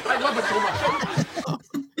I kiss it. I love it so much. I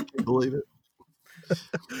can't believe it.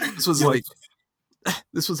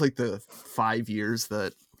 This was like the 5 years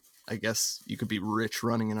that I guess you could be rich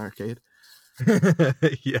running an arcade.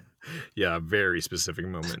 Yeah, very specific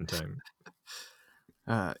moment in time.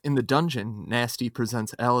 In the dungeon, Nasty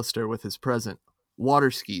presents Alistair with his present: water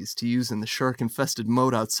skis to use in the shark-infested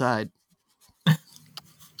moat outside.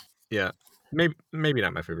 Yeah. Maybe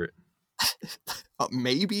not my favorite.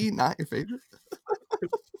 Maybe not your favorite?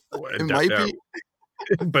 It might be.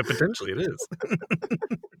 But potentially it is.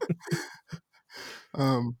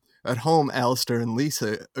 At home, Alistair and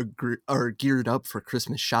Lisa are geared up for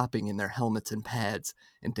Christmas shopping in their helmets and pads,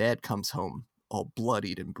 and Dad comes home all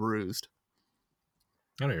bloodied and bruised.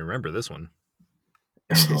 I don't even remember this one.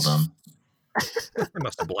 Hold on. I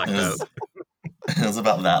must have blacked out. It was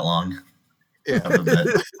about that long. Yeah.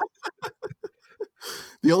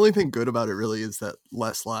 The only thing good about it really is that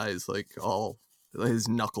Les lies, like, all his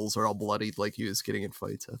knuckles are all bloodied like he was getting in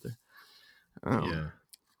fights out there. Yeah.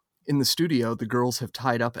 In the studio, the girls have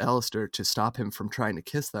tied up Alistair to stop him from trying to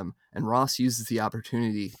kiss them, and Ross uses the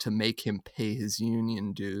opportunity to make him pay his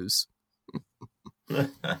union dues.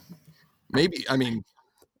 Maybe, I mean,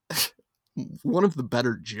 one of the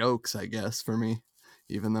better jokes, I guess, for me,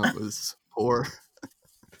 even though it was poor.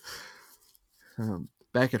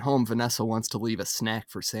 Back at home, Vanessa wants to leave a snack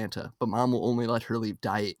for Santa, but Mom will only let her leave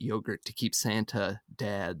diet yogurt to keep Santa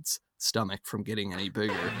Dad's stomach from getting any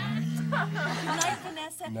bigger. Night,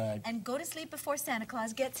 Vanessa. Night. And go to sleep before Santa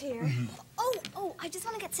Claus gets here. Oh, I just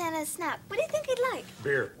want to get Santa a snack. What do you think he'd like?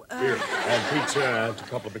 Beer. And pizza, and a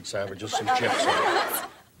couple of big sandwiches, some chips.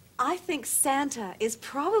 I think Santa is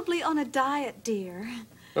probably on a diet, dear.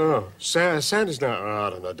 Oh, Santa's not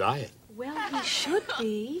on a diet. Well, he should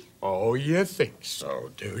be. Oh, you think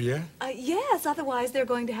so, do you? Yes, otherwise they're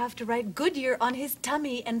going to have to write Goodyear on his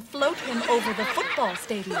tummy and float him over the football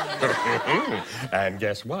stadium. And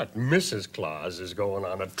guess what? Mrs. Claus is going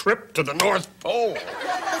on a trip to the North Pole.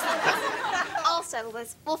 I'll settle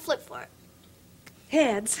this. We'll flip for it.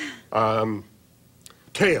 Heads.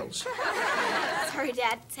 Tails. Sorry,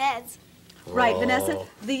 Dad. It's heads. Right, Vanessa.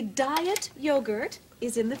 The diet yogurt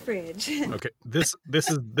is in the fridge. Okay, this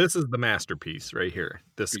is the masterpiece right here.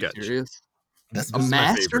 This sketch. Serious? That's A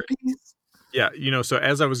masterpiece? Yeah, so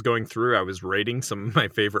as I was going through, I was rating some of my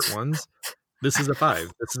favorite ones. This is a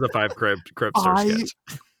 5. This is a 5 Krebs-star sketch.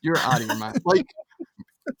 You're out of your mind. Like,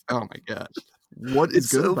 oh my gosh. What is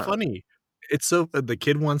It's good so about funny. it's so the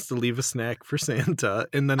kid wants to leave a snack for Santa,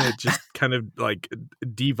 and then it just kind of like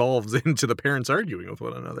devolves into the parents arguing with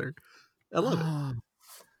one another. I love it.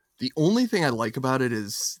 The only thing I like about it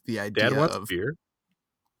is the idea Dad wants of beer.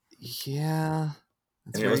 Yeah.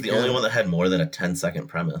 And it was the only one that had more than a 10-second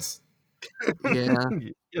premise. Yeah.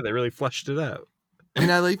 Yeah, they really fleshed it out. I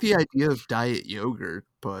mean, I like the idea of diet yogurt,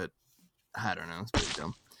 but I don't know. It's pretty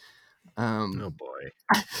dumb. Oh boy.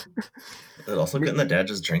 It also couldn't the dad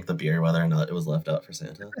just drink the beer whether or not it was left out for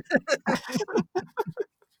Santa?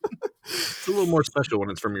 It's a little more special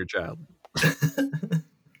when it's from your child.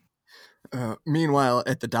 Meanwhile,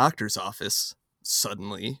 at the doctor's office,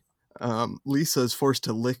 suddenly, Lisa is forced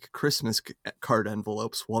to lick Christmas card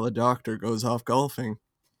envelopes while the doctor goes off golfing.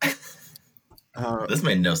 This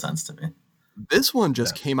made no sense to me. This one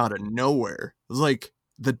just came out of nowhere. It was like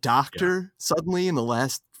the doctor suddenly in the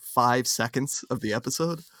last 5 seconds of the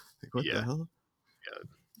episode. Like, what the hell? Yeah.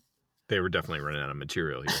 They were definitely running out of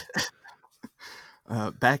material here.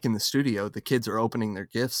 Back in the studio, the kids are opening their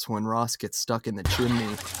gifts when Ross gets stuck in the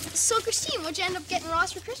chimney. So, Christine, what'd you end up getting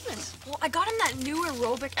Ross for Christmas? Well, I got him that new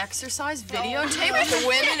aerobic exercise videotape with the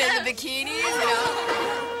women in the bikinis, you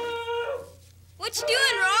know. What you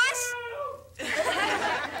doing, Ross?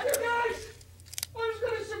 I was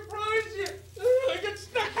gonna surprise you. I got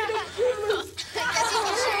stuck in a chimney. I guess you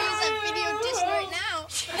can sure use that video dish right now.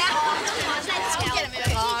 Let's get him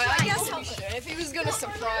in. I guess we should, if he was gonna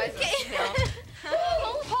surprise us. You know.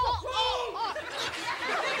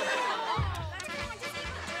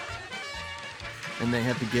 And they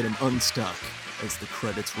have to get him unstuck as the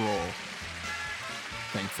credits roll.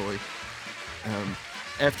 Thankfully.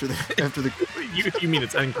 After the you mean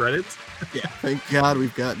it's end credits? Yeah, thank God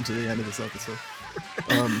we've gotten to the end of this episode.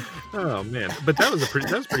 Oh man, but that was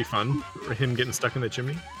pretty fun. Him getting stuck in the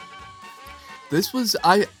chimney.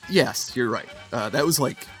 Yes, you're right. That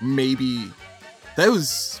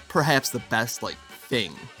was perhaps the best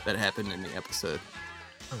thing that happened in the episode.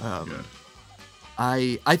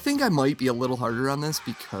 I think I might be a little harder on this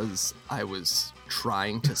because I was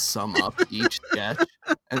trying to sum up each sketch,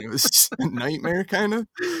 and it was a nightmare, kind of.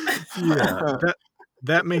 Yeah,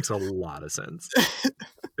 that makes a lot of sense.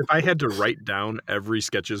 If I had to write down every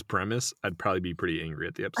sketch's premise, I'd probably be pretty angry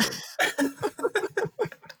at the episode.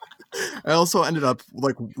 I also ended up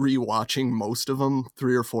rewatching most of them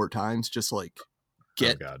 3 or 4 times, just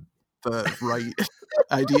get the right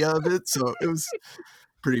idea of it. So it was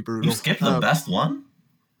pretty brutal. You skipped the best one?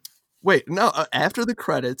 Wait, no. After the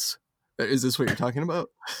credits, is this what you're talking about?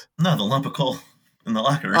 No, the lump of coal in the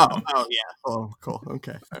locker room. Oh yeah. Oh, cool.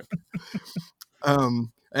 Okay. Right.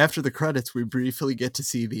 After the credits, we briefly get to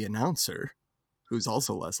see the announcer, who's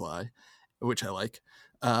also Leslie, which I like,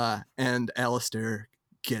 and Alistair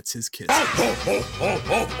gets his kiss. You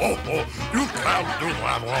can't do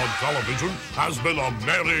that on television. Has been a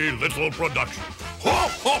merry little production.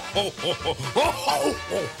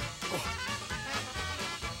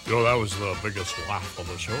 Yo, that was the biggest laugh of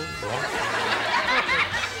the show, right?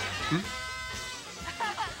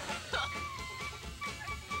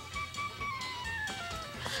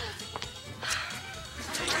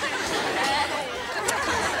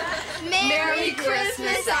 Merry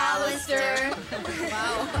Christmas, Alistair.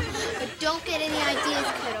 Wow. But don't get any ideas,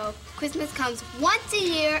 kiddo. Christmas comes once a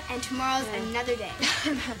year, and tomorrow's another day.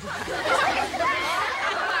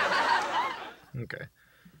 Okay.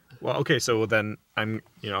 Well, okay, so then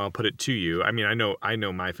I'll put it to you. I mean, I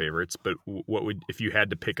know my favorites, but what would, if you had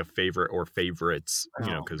to pick a favorite or favorites,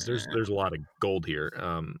 because there's a lot of gold here.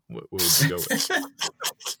 What would you go with?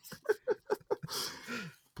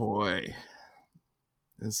 Boy,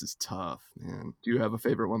 this is tough, man. Do you have a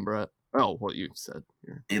favorite one, Brett? Oh, what you said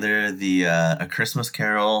here. Either the A Christmas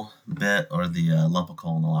Carol bit or the lump of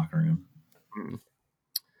coal in the locker room.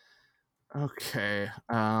 Okay.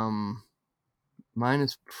 Mine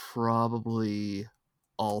is probably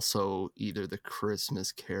also either the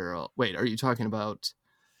Christmas Carol. Wait, are you talking about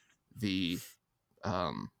the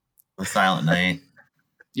Silent Night?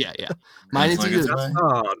 Yeah. Mine is either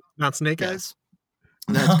not Snake Eyes.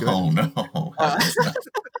 That's good. No.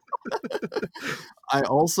 I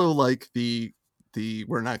also like the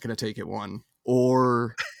We're Not Gonna Take It one,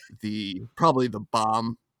 or probably the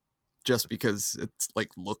bomb, just because it's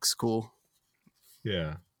looks cool.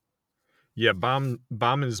 Yeah. Yeah, Bomb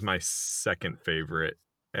is my second favorite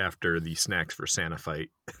after the Snacks for Santa fight,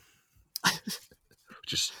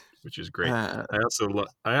 which is great. I also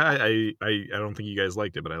I don't think you guys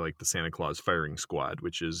liked it, but I like the Santa Claus firing squad,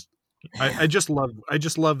 which is I just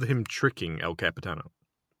love him tricking El Capitano.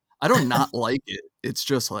 I don't not like it. It's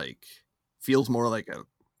just feels more like a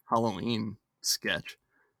Halloween sketch.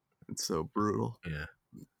 It's so brutal. Yeah.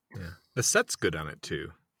 The set's good on it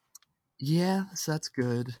too. Yeah, that's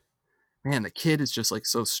good. Man, the kid is just like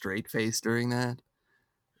so straight faced during that.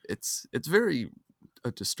 It's very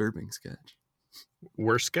a disturbing sketch.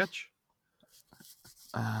 Worst sketch?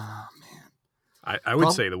 Oh man. I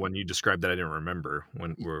would say the one you described that I didn't remember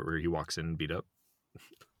where he walks in beat up.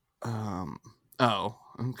 Oh,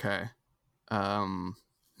 okay. Man,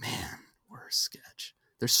 worst sketch.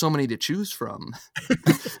 There's so many to choose from.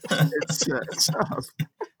 It's tough.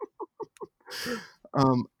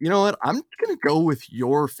 You know what? I'm gonna go with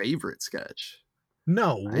your favorite sketch.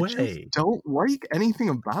 No I way. just don't like anything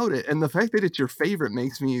about it, and the fact that it's your favorite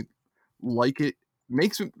makes me like it.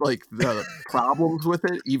 Makes me like the problems with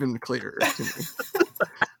it even clearer to me.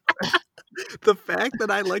 The fact that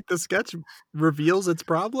I like the sketch reveals its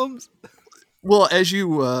problems. Well, as you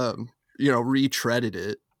retreaded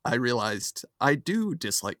it, I realized I do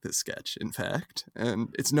dislike this sketch. In fact,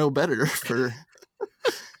 and it's no better for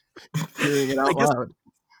hearing it out loud.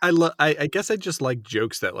 I guess I just like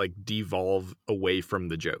jokes that like devolve away from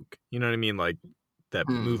the joke. You know what I mean? Like that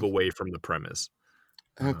move away from the premise.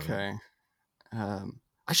 Okay. I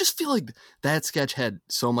just feel like that sketch had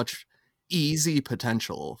so much easy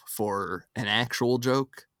potential for an actual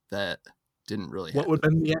joke that didn't really happen. What would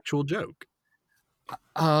have been the actual joke?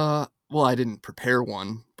 Well, I didn't prepare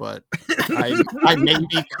one, but I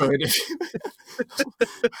maybe could.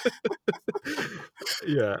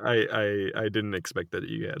 Yeah, I didn't expect that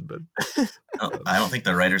you had, but I don't think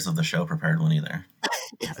the writers of the show prepared one either.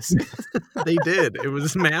 Yes, they did. It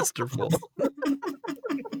was masterful.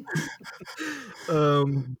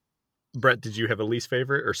 Brett, did you have a least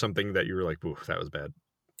favorite or something that you were like, "Ooh, that was bad"?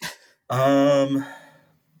 I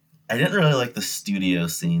didn't really like the studio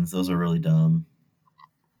scenes; those were really dumb.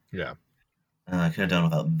 Yeah, I could have done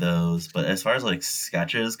without those. But as far as like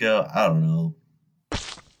sketches go, I don't know.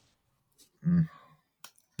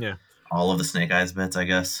 Yeah, all of the Snake Eyes bits, I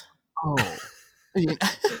guess. Oh,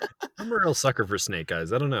 I'm a real sucker for Snake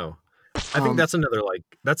Eyes. I don't know. I think that's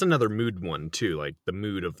another mood one too, like the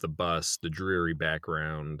mood of the bus, the dreary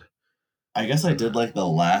background. I guess I did like the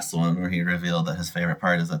last one where he revealed that his favorite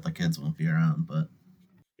part is that the kids won't be around, but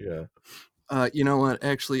yeah. You know what?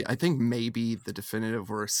 Actually, I think maybe the definitive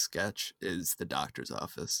worst sketch is the doctor's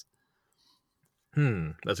office.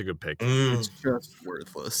 That's a good pick. It's just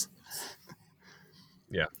worthless.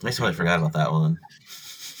 Yeah, I totally forgot about that one.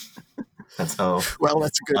 That's how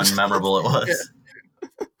that's a good unmemorable it was.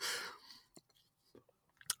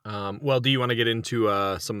 Yeah. Well, do you want to get into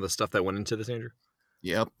some of the stuff that went into this, Andrew?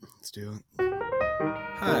 Yep, let's do it.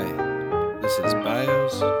 Hi, this is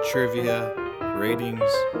bios, trivia,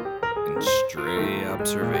 ratings, and stray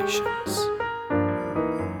observations.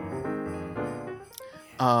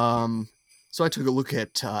 So I took a look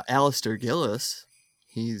at Alistair Gillis.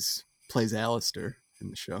 He plays Alistair in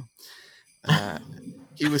the show.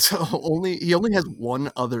 He only has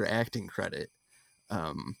one other acting credit,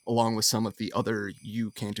 along with some of the other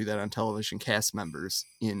You Can't Do That on Television cast members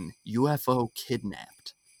in UFO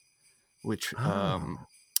Kidnapped, which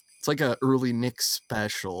it's like a early Nick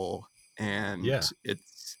special, and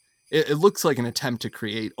it looks like an attempt to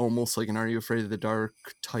create almost like an Are You Afraid of the Dark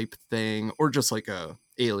type thing, or just like a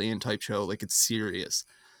alien type show, like it's serious.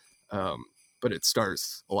 But it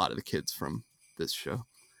stars a lot of the kids from this show.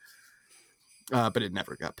 But it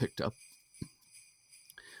never got picked up.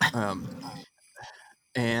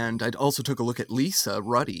 And I also took a look at Lisa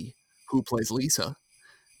Ruddy, who plays Lisa.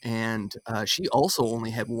 And she also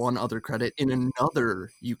only had one other credit in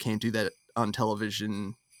another You Can't Do That on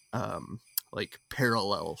Television like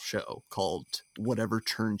parallel show called Whatever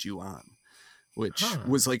Turns You On, which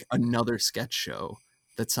was like another sketch show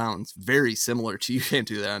that sounds very similar to You Can't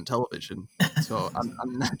Do That on Television. So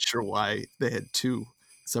I'm not sure why they had two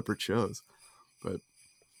separate shows, but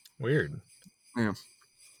weird. Yeah.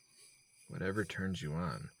 Whatever Turns You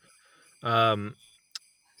On.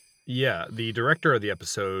 Yeah, the director of the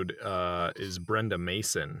episode is Brenda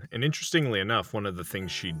Mason. And interestingly enough, one of the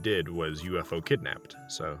things she did was UFO Kidnapped.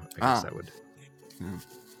 So I guess that would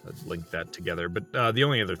link that together. But the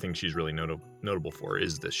only other thing she's really notable for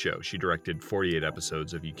is this show. She directed 48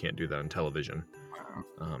 episodes of You Can't Do That on Television.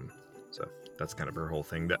 So that's kind of her whole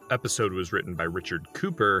thing. The episode was written by Richard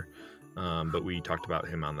Cooper, but we talked about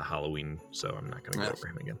him on the Halloween, so I'm not going to go over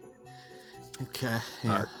him again. Okay.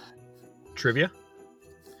 Yeah. Trivia?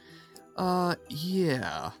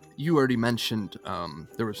 Yeah. You already mentioned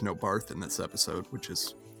there was no Barth in this episode, which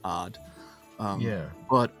is odd. Yeah.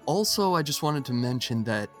 But also, I just wanted to mention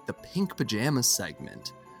that the Pink Pajamas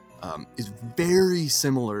segment is very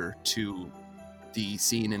similar to the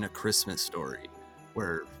scene in A Christmas Story,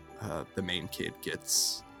 where the main kid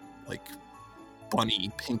gets like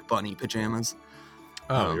pink bunny pajamas.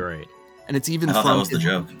 Oh, you're right. And it's even I thought from that was the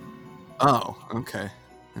joke. Oh, okay.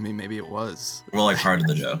 I mean, maybe it was. Well, like part of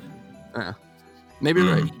the joke. Maybe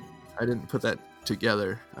right. I didn't put that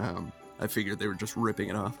together. I figured they were just ripping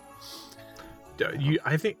it off.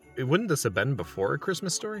 I think wouldn't this have been before A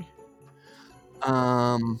Christmas Story?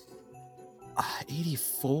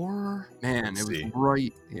 84. Man, it was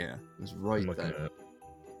right. Yeah, it was right then.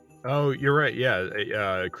 Oh, you're right.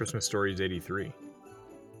 Yeah, Christmas Story is 83.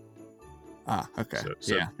 Ah, okay.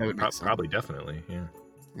 So yeah, that would make sense. Probably, definitely. Yeah.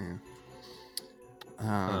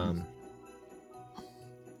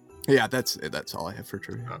 Yeah, that's all I have for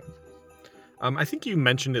trivia. I think you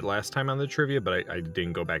mentioned it last time on the trivia, but I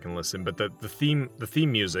didn't go back and listen. But the theme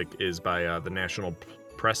music is by the National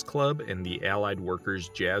Press Club and the Allied Workers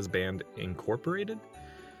Jazz Band Incorporated,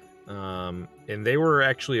 and they were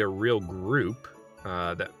actually a real group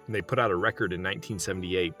that they put out a record in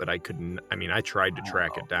 1978. But I couldn't. I mean, I tried to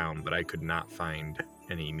track it down, but I could not find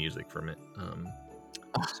any music from it.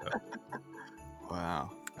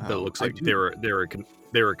 Wow. But it looks like they were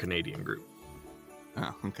a Canadian group.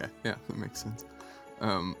 Oh, okay. Yeah, that makes sense.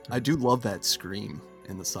 I do love that scream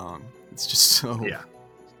in the song. It's just so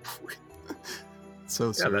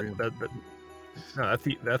so surreal.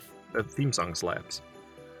 That theme song slaps.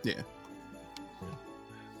 Yeah.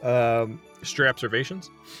 Stray observations?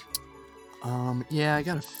 Yeah, I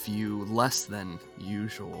got a few, less than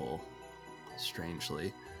usual,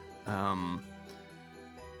 strangely.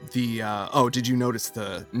 Did you notice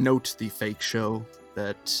the fake show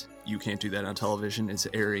that You Can't Do That on Television is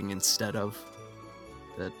airing instead of?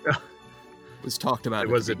 That was talked about.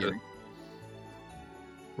 Was it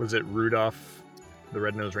Rudolph the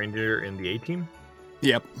Red-Nosed Reindeer in the A-Team?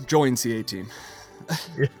 Yep, joins the A-Team.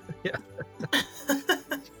 Yeah.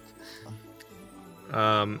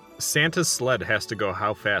 Santa's sled has to go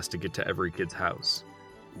how fast to get to every kid's house?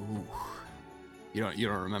 Ooh. You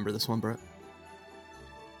don't remember this one, Brett?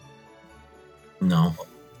 No.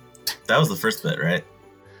 That was the first bit, right?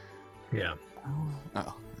 Yeah.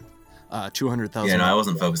 200,000. Yeah, no, I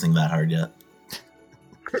wasn't focusing that hard yet.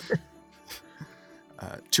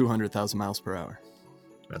 200,000 miles per hour.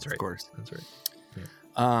 That's right. Of course. That's right.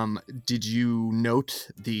 Yeah. Did you note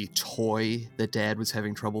the toy that Dad was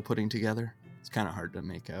having trouble putting together? It's kind of hard to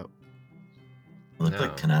make out. It looked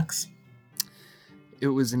like Canucks. It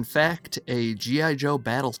was, in fact, a G.I. Joe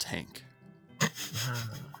battle tank.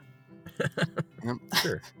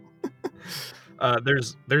 Sure.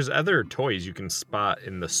 There's other toys you can spot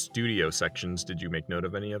in the studio sections. Did you make note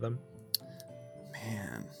of any of them?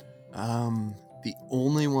 Man, the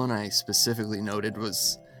only one I specifically noted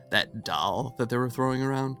was that doll that they were throwing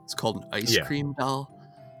around. It's called an ice cream doll,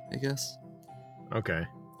 I guess. Okay.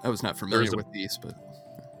 I was not familiar with these, but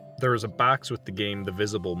there was a box with the game The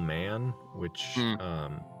Visible Man, which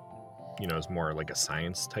is more like a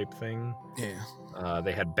science type thing. Yeah.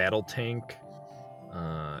 They had Battle Tank.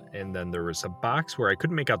 And then there was a box where I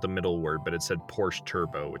couldn't make out the middle word, but it said Porsche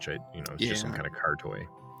Turbo, which it's just some kind of car toy.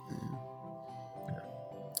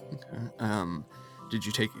 Okay. Did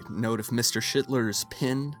you take note of Mr. Schindler's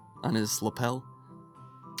pin on his lapel?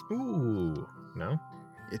 Ooh, no.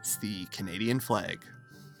 It's the Canadian flag.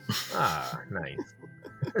 Ah, nice.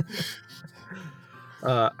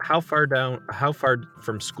 How far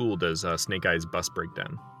from school does Snake Eyes bus break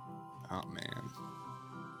down? Oh man.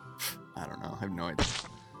 I don't know. I have no idea.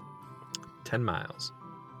 10 miles.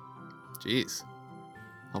 Jeez.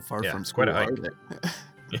 How far from school are they?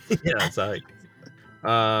 Yeah, it's a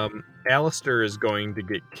hike. Alistair is going to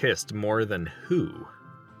get kissed more than who?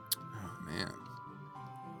 Oh, man.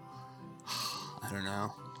 I don't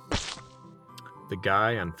know. The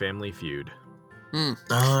guy on Family Feud.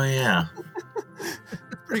 Oh, yeah.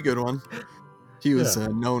 Pretty good one. He was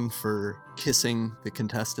known for kissing the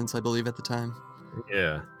contestants, I believe, at the time.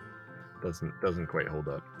 Yeah. Doesn't quite hold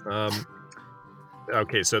up.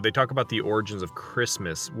 Okay, so they talk about the origins of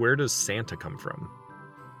Christmas. Where does Santa come from?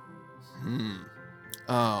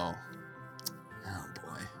 Oh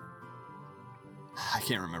boy. I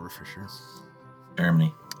can't remember for sure.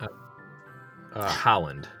 Germany.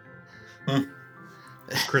 Holland.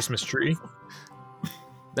 Christmas tree.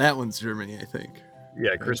 That one's Germany, I think.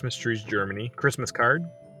 Yeah, Christmas tree's Germany. Christmas card.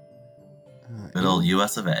 Middle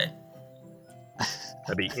US of A.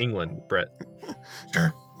 That'd be England, Brett.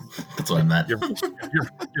 Sure. That's what I meant. Your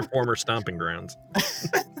former stomping grounds.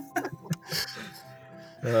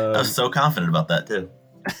 I was so confident about that, too.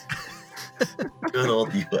 Good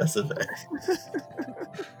old US of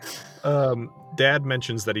A. Dad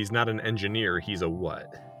mentions that he's not an engineer. He's a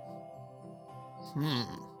what? I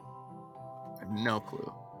have no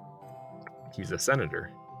clue. He's a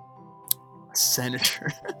senator.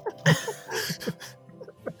 Senator.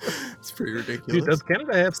 It's pretty ridiculous. Dude, does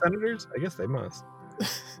Canada have senators? I guess they must.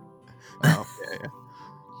 Oh,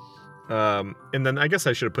 yeah. And then I guess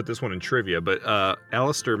I should have put this one in trivia, but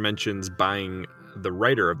Alistair mentions buying the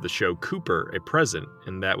writer of the show, Cooper, a present,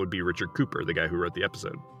 and that would be Richard Cooper, the guy who wrote the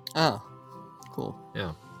episode. Oh, cool.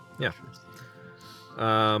 Yeah.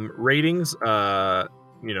 Ratings, not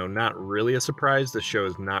really a surprise. The show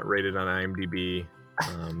is not rated on IMDb,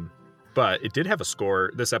 but it did have a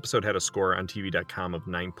score. This episode had a score on TV.com of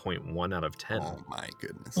 9.1 out of 10. Oh my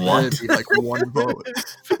goodness! What? That'd be like one vote.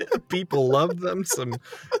 People love them.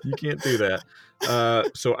 You can't do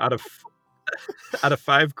that. So out of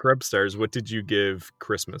 5 Krebs stars, what did you give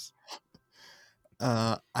Christmas?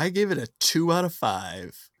 I gave it a 2 out of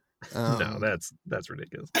 5. No, that's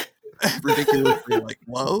ridiculous. Ridiculously like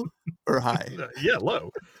low or high? Yeah, low.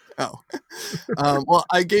 Oh, well,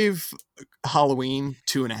 I gave Halloween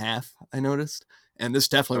 2.5. I noticed, and this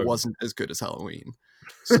definitely wasn't as good as Halloween.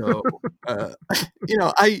 So,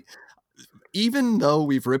 even though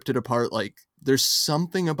we've ripped it apart, like there's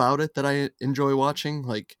something about it that I enjoy watching.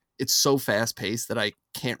 Like it's so fast paced that I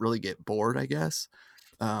can't really get bored, I guess.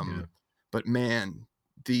 But man,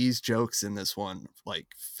 these jokes in this one like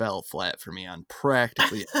fell flat for me on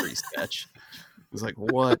practically every sketch. It was like,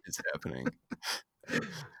 what is happening?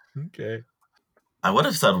 Okay. I would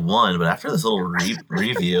have said 1, but after this little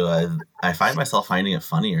review, I find myself finding it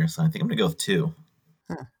funnier, so I think I'm gonna go with 2.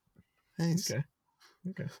 Huh. Nice.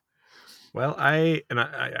 Okay. Well, I know.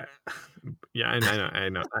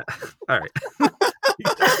 All right.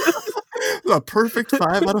 A perfect 5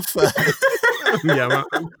 out of 5. Yeah,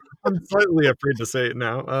 I'm slightly afraid to say it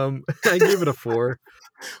now. I gave it a 4.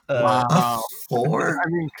 Wow. A 4? I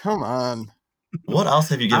mean, come on. What else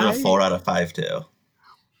have you given a 4 out of 5 to?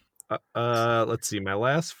 Let's see. My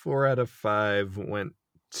last 4 out of 5 went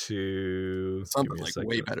to something like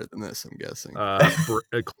way better than this, I'm guessing.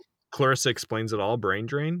 Clarissa Explains It All, Brain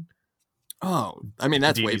Drain. Oh, I mean,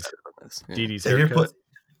 that's way better than this. Yeah. Dee Dee's Haircut.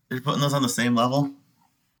 You're putting those on the same level?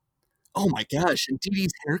 Oh my gosh, and Dee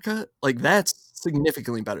Dee's Haircut? Like, that's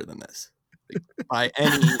significantly better than this. Like, by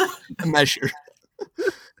any measure.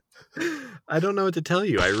 I don't know what to tell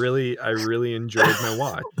you. I really enjoyed my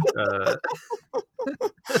watch.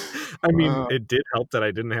 I mean, it did help that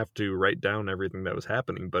I didn't have to write down everything that was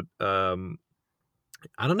happening, but I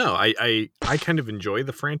don't know. I kind of enjoy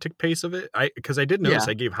the frantic pace of it. Because I did notice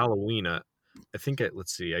I gave Halloween I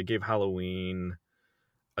gave Halloween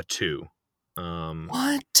a 2.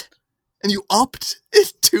 What? And you upped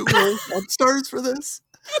it 2 1 stars for this?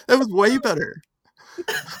 That was way better.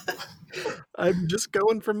 I'm just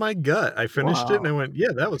going from my gut. I finished it and I went,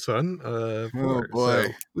 yeah, that was fun. 4, oh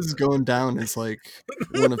boy, this is going down as like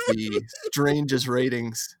one of the strangest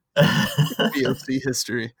ratings in VOC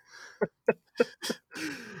history.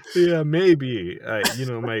 Yeah, maybe.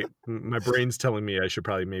 My brain's telling me I should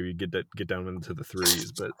probably maybe get down into the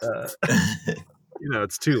 3s, but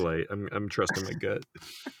it's too late. I'm trusting my gut.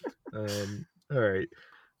 All right.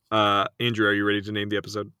 Andrew, are you ready to name the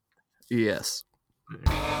episode? Yes.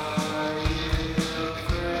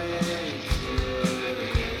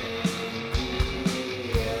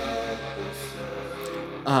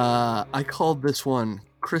 I called this one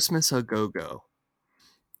Christmas A Go-Go.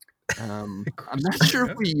 I'm not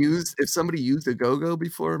sure if somebody used a go-go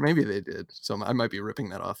before. Maybe they did. So I might be ripping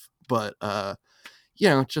that off. But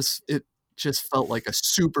it just felt like a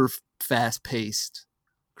super fast-paced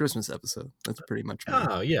Christmas episode. That's pretty much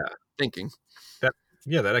my thinking. That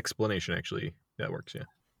explanation actually that works. Yeah.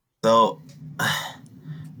 So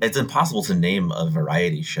it's impossible to name a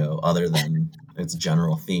variety show other than its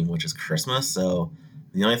general theme, which is Christmas. So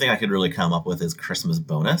the only thing I could really come up with is Christmas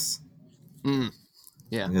bonus.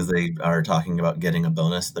 Yeah. Because they are talking about getting a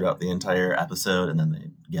bonus throughout the entire episode, and then they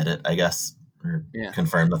get it, I guess, or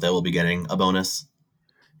confirm that they will be getting a bonus.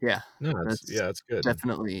 Yeah. No, that's good.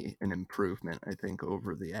 Definitely an improvement, I think,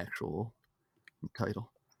 over the actual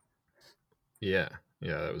title. Yeah,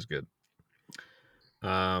 that was good.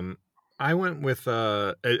 I went with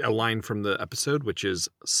a line from the episode, which is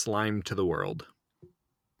 "Slime to the world."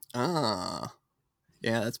 Ah,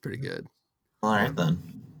 yeah, that's pretty good. All right,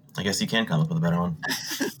 then. I guess you can come up with a better one.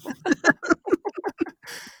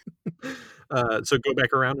 So go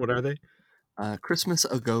back around. What are they? Christmas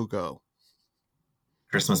A Go-Go.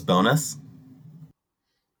 Christmas bonus.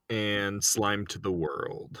 And Slime to the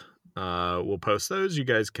World. We'll post those. You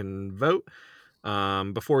guys can vote.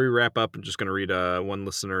 Before we wrap up, I'm just going to read one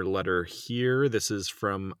listener letter here. This is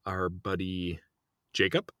from our buddy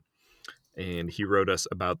Jacob. And he wrote us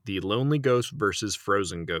about the Lonely Ghost versus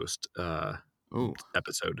Frozen Ghost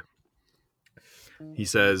episode. He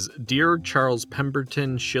says, "Dear Charles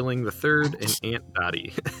Pemberton, Schilling III, and Aunt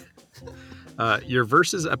Dottie, your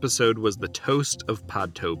Versus episode was the toast of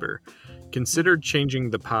Podtober. Considered changing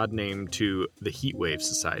the pod name to the Heatwave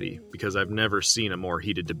Society, because I've never seen a more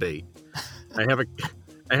heated debate. I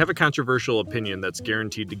have a controversial opinion that's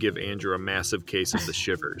guaranteed to give Andrew a massive case of the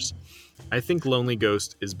shivers. I think Lonely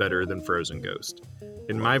Ghost is better than Frozen Ghost.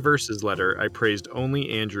 In my Versus letter, I praised only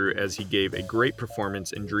Andrew as he gave a great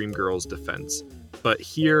performance in Dreamgirl's defense. But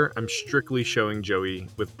here, I'm strictly showering Joey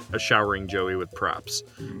with props,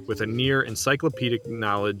 with a near encyclopedic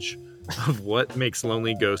knowledge of what makes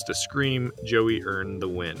Lonely Ghost a scream. Joey earned the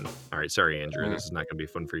win." All right, sorry, Andrew, this is not going to be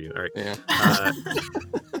fun for you. All right. Yeah.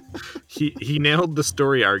 He nailed the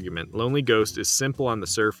story argument. Lonely Ghost is simple on the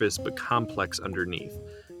surface, but complex underneath.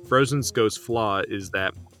 Frozen's Ghost's flaw is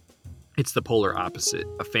that it's the polar opposite.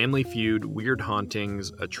 A family feud, weird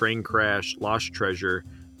hauntings, a train crash, lost treasure,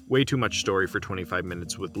 way too much story for 25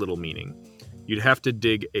 minutes with little meaning. You'd have to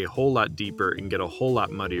dig a whole lot deeper and get a whole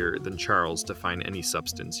lot muddier than Charles to find any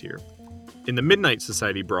substance here. In the Midnight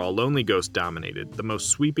Society brawl, Lonely Ghost dominated. The most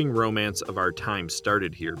sweeping romance of our time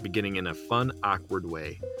started here, beginning in a fun, awkward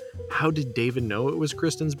way. How did David know it was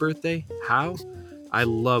Kristen's birthday? How? I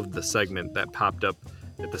loved the segment that popped up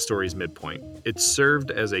at the story's midpoint. It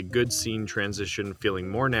served as a good scene transition, feeling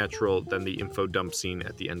more natural than the info dump scene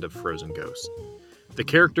at the end of Frozen Ghost. The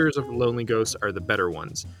characters of Lonely Ghost are the better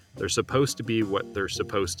ones. They're supposed to be what they're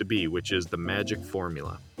supposed to be, which is the magic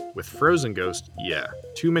formula. With Frozen Ghost, yeah,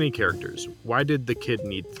 too many characters. Why did the kid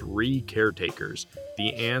need 3 caretakers?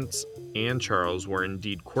 The aunts and Charles were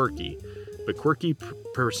indeed quirky, but quirky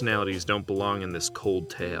personalities don't belong in this cold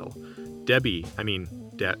tale. Daphne,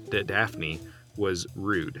 was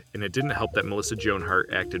rude, and it didn't help that Melissa Joan Hart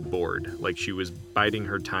acted bored, like she was biding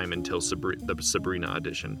her time until the Sabrina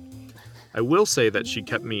audition. I will say that she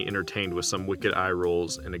kept me entertained with some wicked eye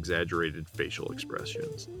rolls and exaggerated facial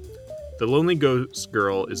expressions. The Lonely Ghost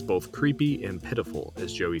girl is both creepy and pitiful,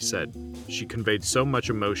 as Joey said. She conveyed so much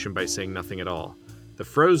emotion by saying nothing at all. The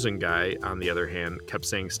Frozen guy, on the other hand, kept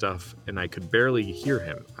saying stuff, and I could barely hear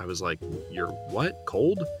him. I was like, "You're what?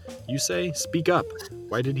 Cold? You say? Speak up.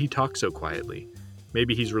 Why did he talk so quietly?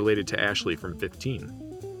 Maybe he's related to Ashley from 15.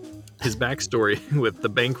 His backstory with the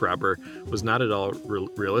bank robber was not at all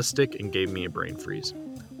realistic and gave me a brain freeze.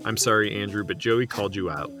 I'm sorry, Andrew, but Joey called you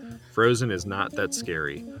out. Frozen is not that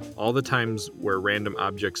scary. All the times where random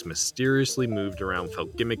objects mysteriously moved around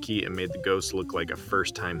felt gimmicky and made the ghost look like a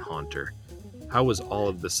first-time haunter. How was all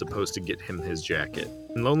of this supposed to get him his jacket?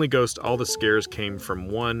 In Lonely Ghost, all the scares came from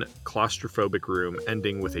one claustrophobic room,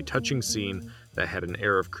 ending with a touching scene that had an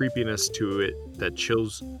air of creepiness to it that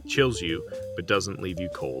chills you, but doesn't leave you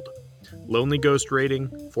cold. Lonely Ghost rating,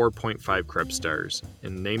 4.5 Krebs stars.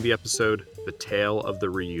 And name the episode, The Tale of the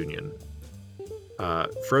Reunion.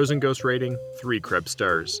 Frozen Ghost rating, 3 Krebs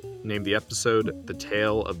stars. Name the episode, The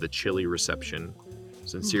Tale of the Chilly Reception.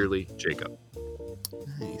 Sincerely, Jacob.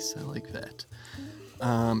 Nice, I like that.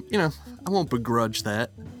 I won't begrudge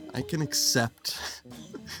that. I can accept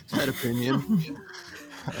that opinion.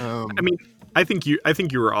 I think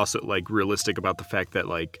you were also like realistic about the fact that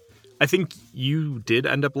like I think you did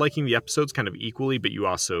end up liking the episodes kind of equally, but you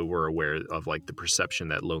also were aware of like the perception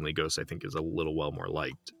that Lonely Ghost I think is a little well more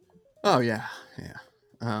liked. Oh yeah.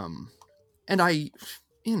 And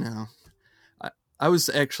I was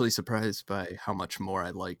actually surprised by how much more I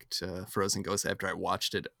liked Frozen Ghost after I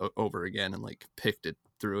watched it over again and like picked it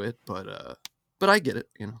through it. But I get it,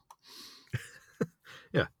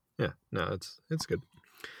 Yeah. No, it's good.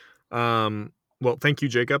 Well, thank you,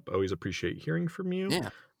 Jacob. Always appreciate hearing from you. Yeah.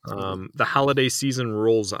 The holiday season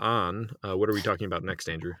rolls on. What are we talking about next,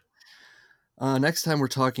 Andrew? Next time we're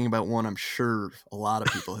talking about one I'm sure a lot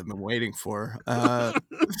of people have been waiting for. The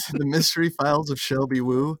Mystery Files of Shelby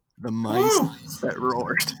Woo, The Mice That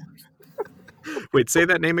Roared. Wait, say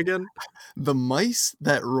that name again? The Mice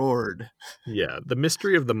That Roared. Yeah, The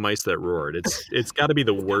Mystery of the Mice That Roared. It's got to be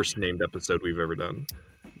the worst named episode we've ever done.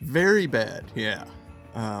 Very bad, yeah.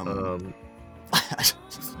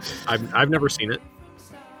 I've never seen it.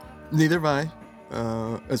 Neither have I,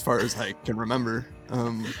 as far as I can remember.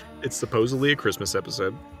 It's supposedly a Christmas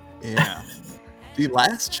episode. Yeah. The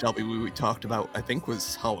last Shelby Woo we talked about, I think,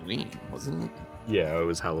 was Halloween, wasn't it? Yeah, it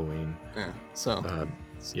was Halloween. Yeah. So.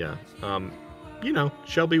 Yeah.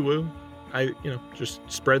 Shelby Woo. Just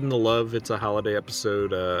spreading the love. It's a holiday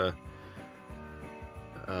episode.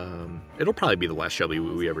 It'll probably be the last Shelby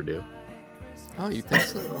Woo we ever do. Oh, you think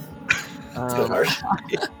so?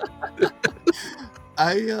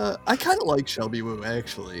 I kind of like Shelby Woo,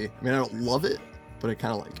 actually. I mean, I don't love it, but I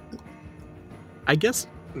kind of like it. I guess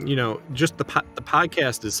just the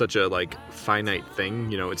podcast is such a like finite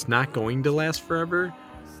thing. It's not going to last forever,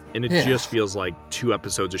 and it just feels like 2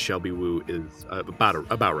 episodes of Shelby Woo is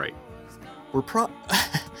about right. We're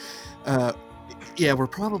we're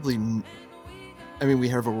probably. I mean, we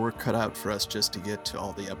have our work cut out for us just to get to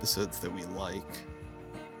all the episodes that we like.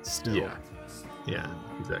 Still. Yeah,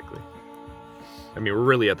 exactly. I mean, we're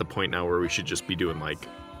really at the point now where we should just be doing like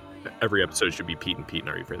every episode should be Pete and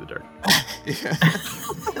Are You Afraid of the Dark?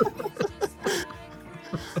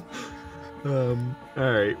 All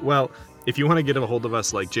right. Well, if you want to get a hold of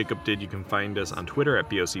us like Jacob did, you can find us on Twitter at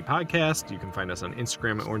BOC Podcast. You can find us on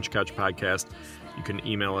Instagram at Orange Couch Podcast. You can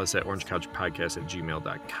email us at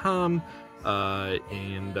orangecouchpodcast@gmail.com.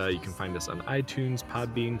 And you can find us on iTunes,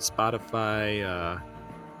 Podbean, Spotify.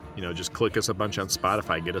 Just click us a bunch on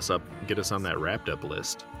Spotify. Get us on that wrapped up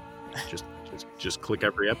list. Just click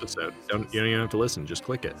every episode. You don't even have to listen. Just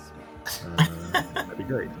click it. That'd be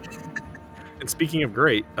great. And speaking of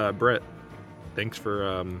great, Brett, thanks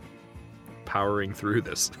for powering through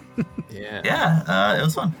this. Yeah, it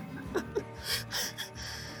was fun.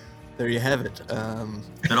 There you have it.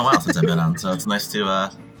 It's been a while since I've been on, so it's nice to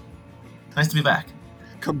be back.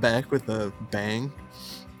 Come back with a bang.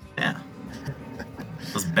 Yeah.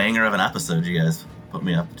 This banger of an episode you guys put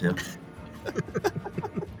me up to.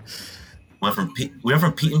 We went from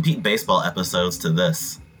Pete and Pete baseball episodes to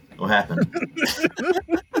this. What happened?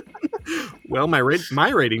 Well, my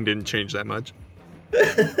rating didn't change that much.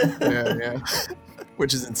 Yeah.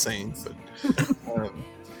 Which is insane.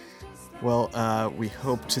 But, we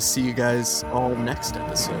hope to see you guys all next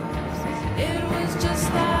episode. It was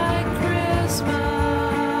just like Christmas.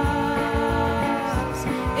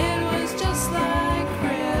 It was just like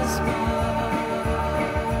Christmas.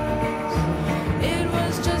 It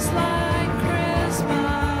was just like Christmas.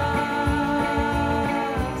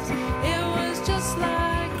 It was just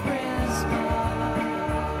like Christmas.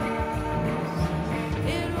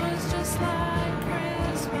 It was just like Christmas.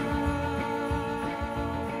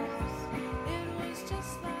 It was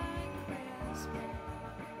just like Christmas.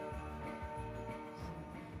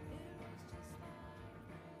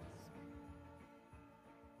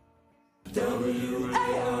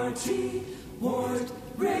 WART Ward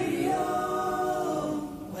Radio,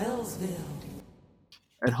 Wellsville.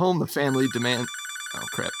 At home, the family demand. Oh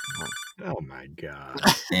crap! Oh my God,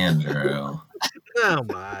 Andrew. Oh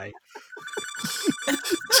my.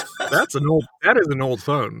 That is an old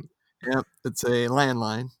phone. Yep, it's a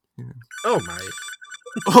landline. Yeah. Oh my.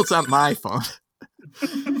 Well, it's not my phone.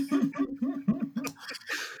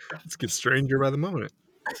 Let's get stranger by the moment.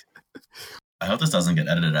 I hope this doesn't get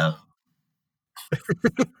edited out.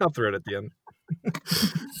 I'll throw it at the end.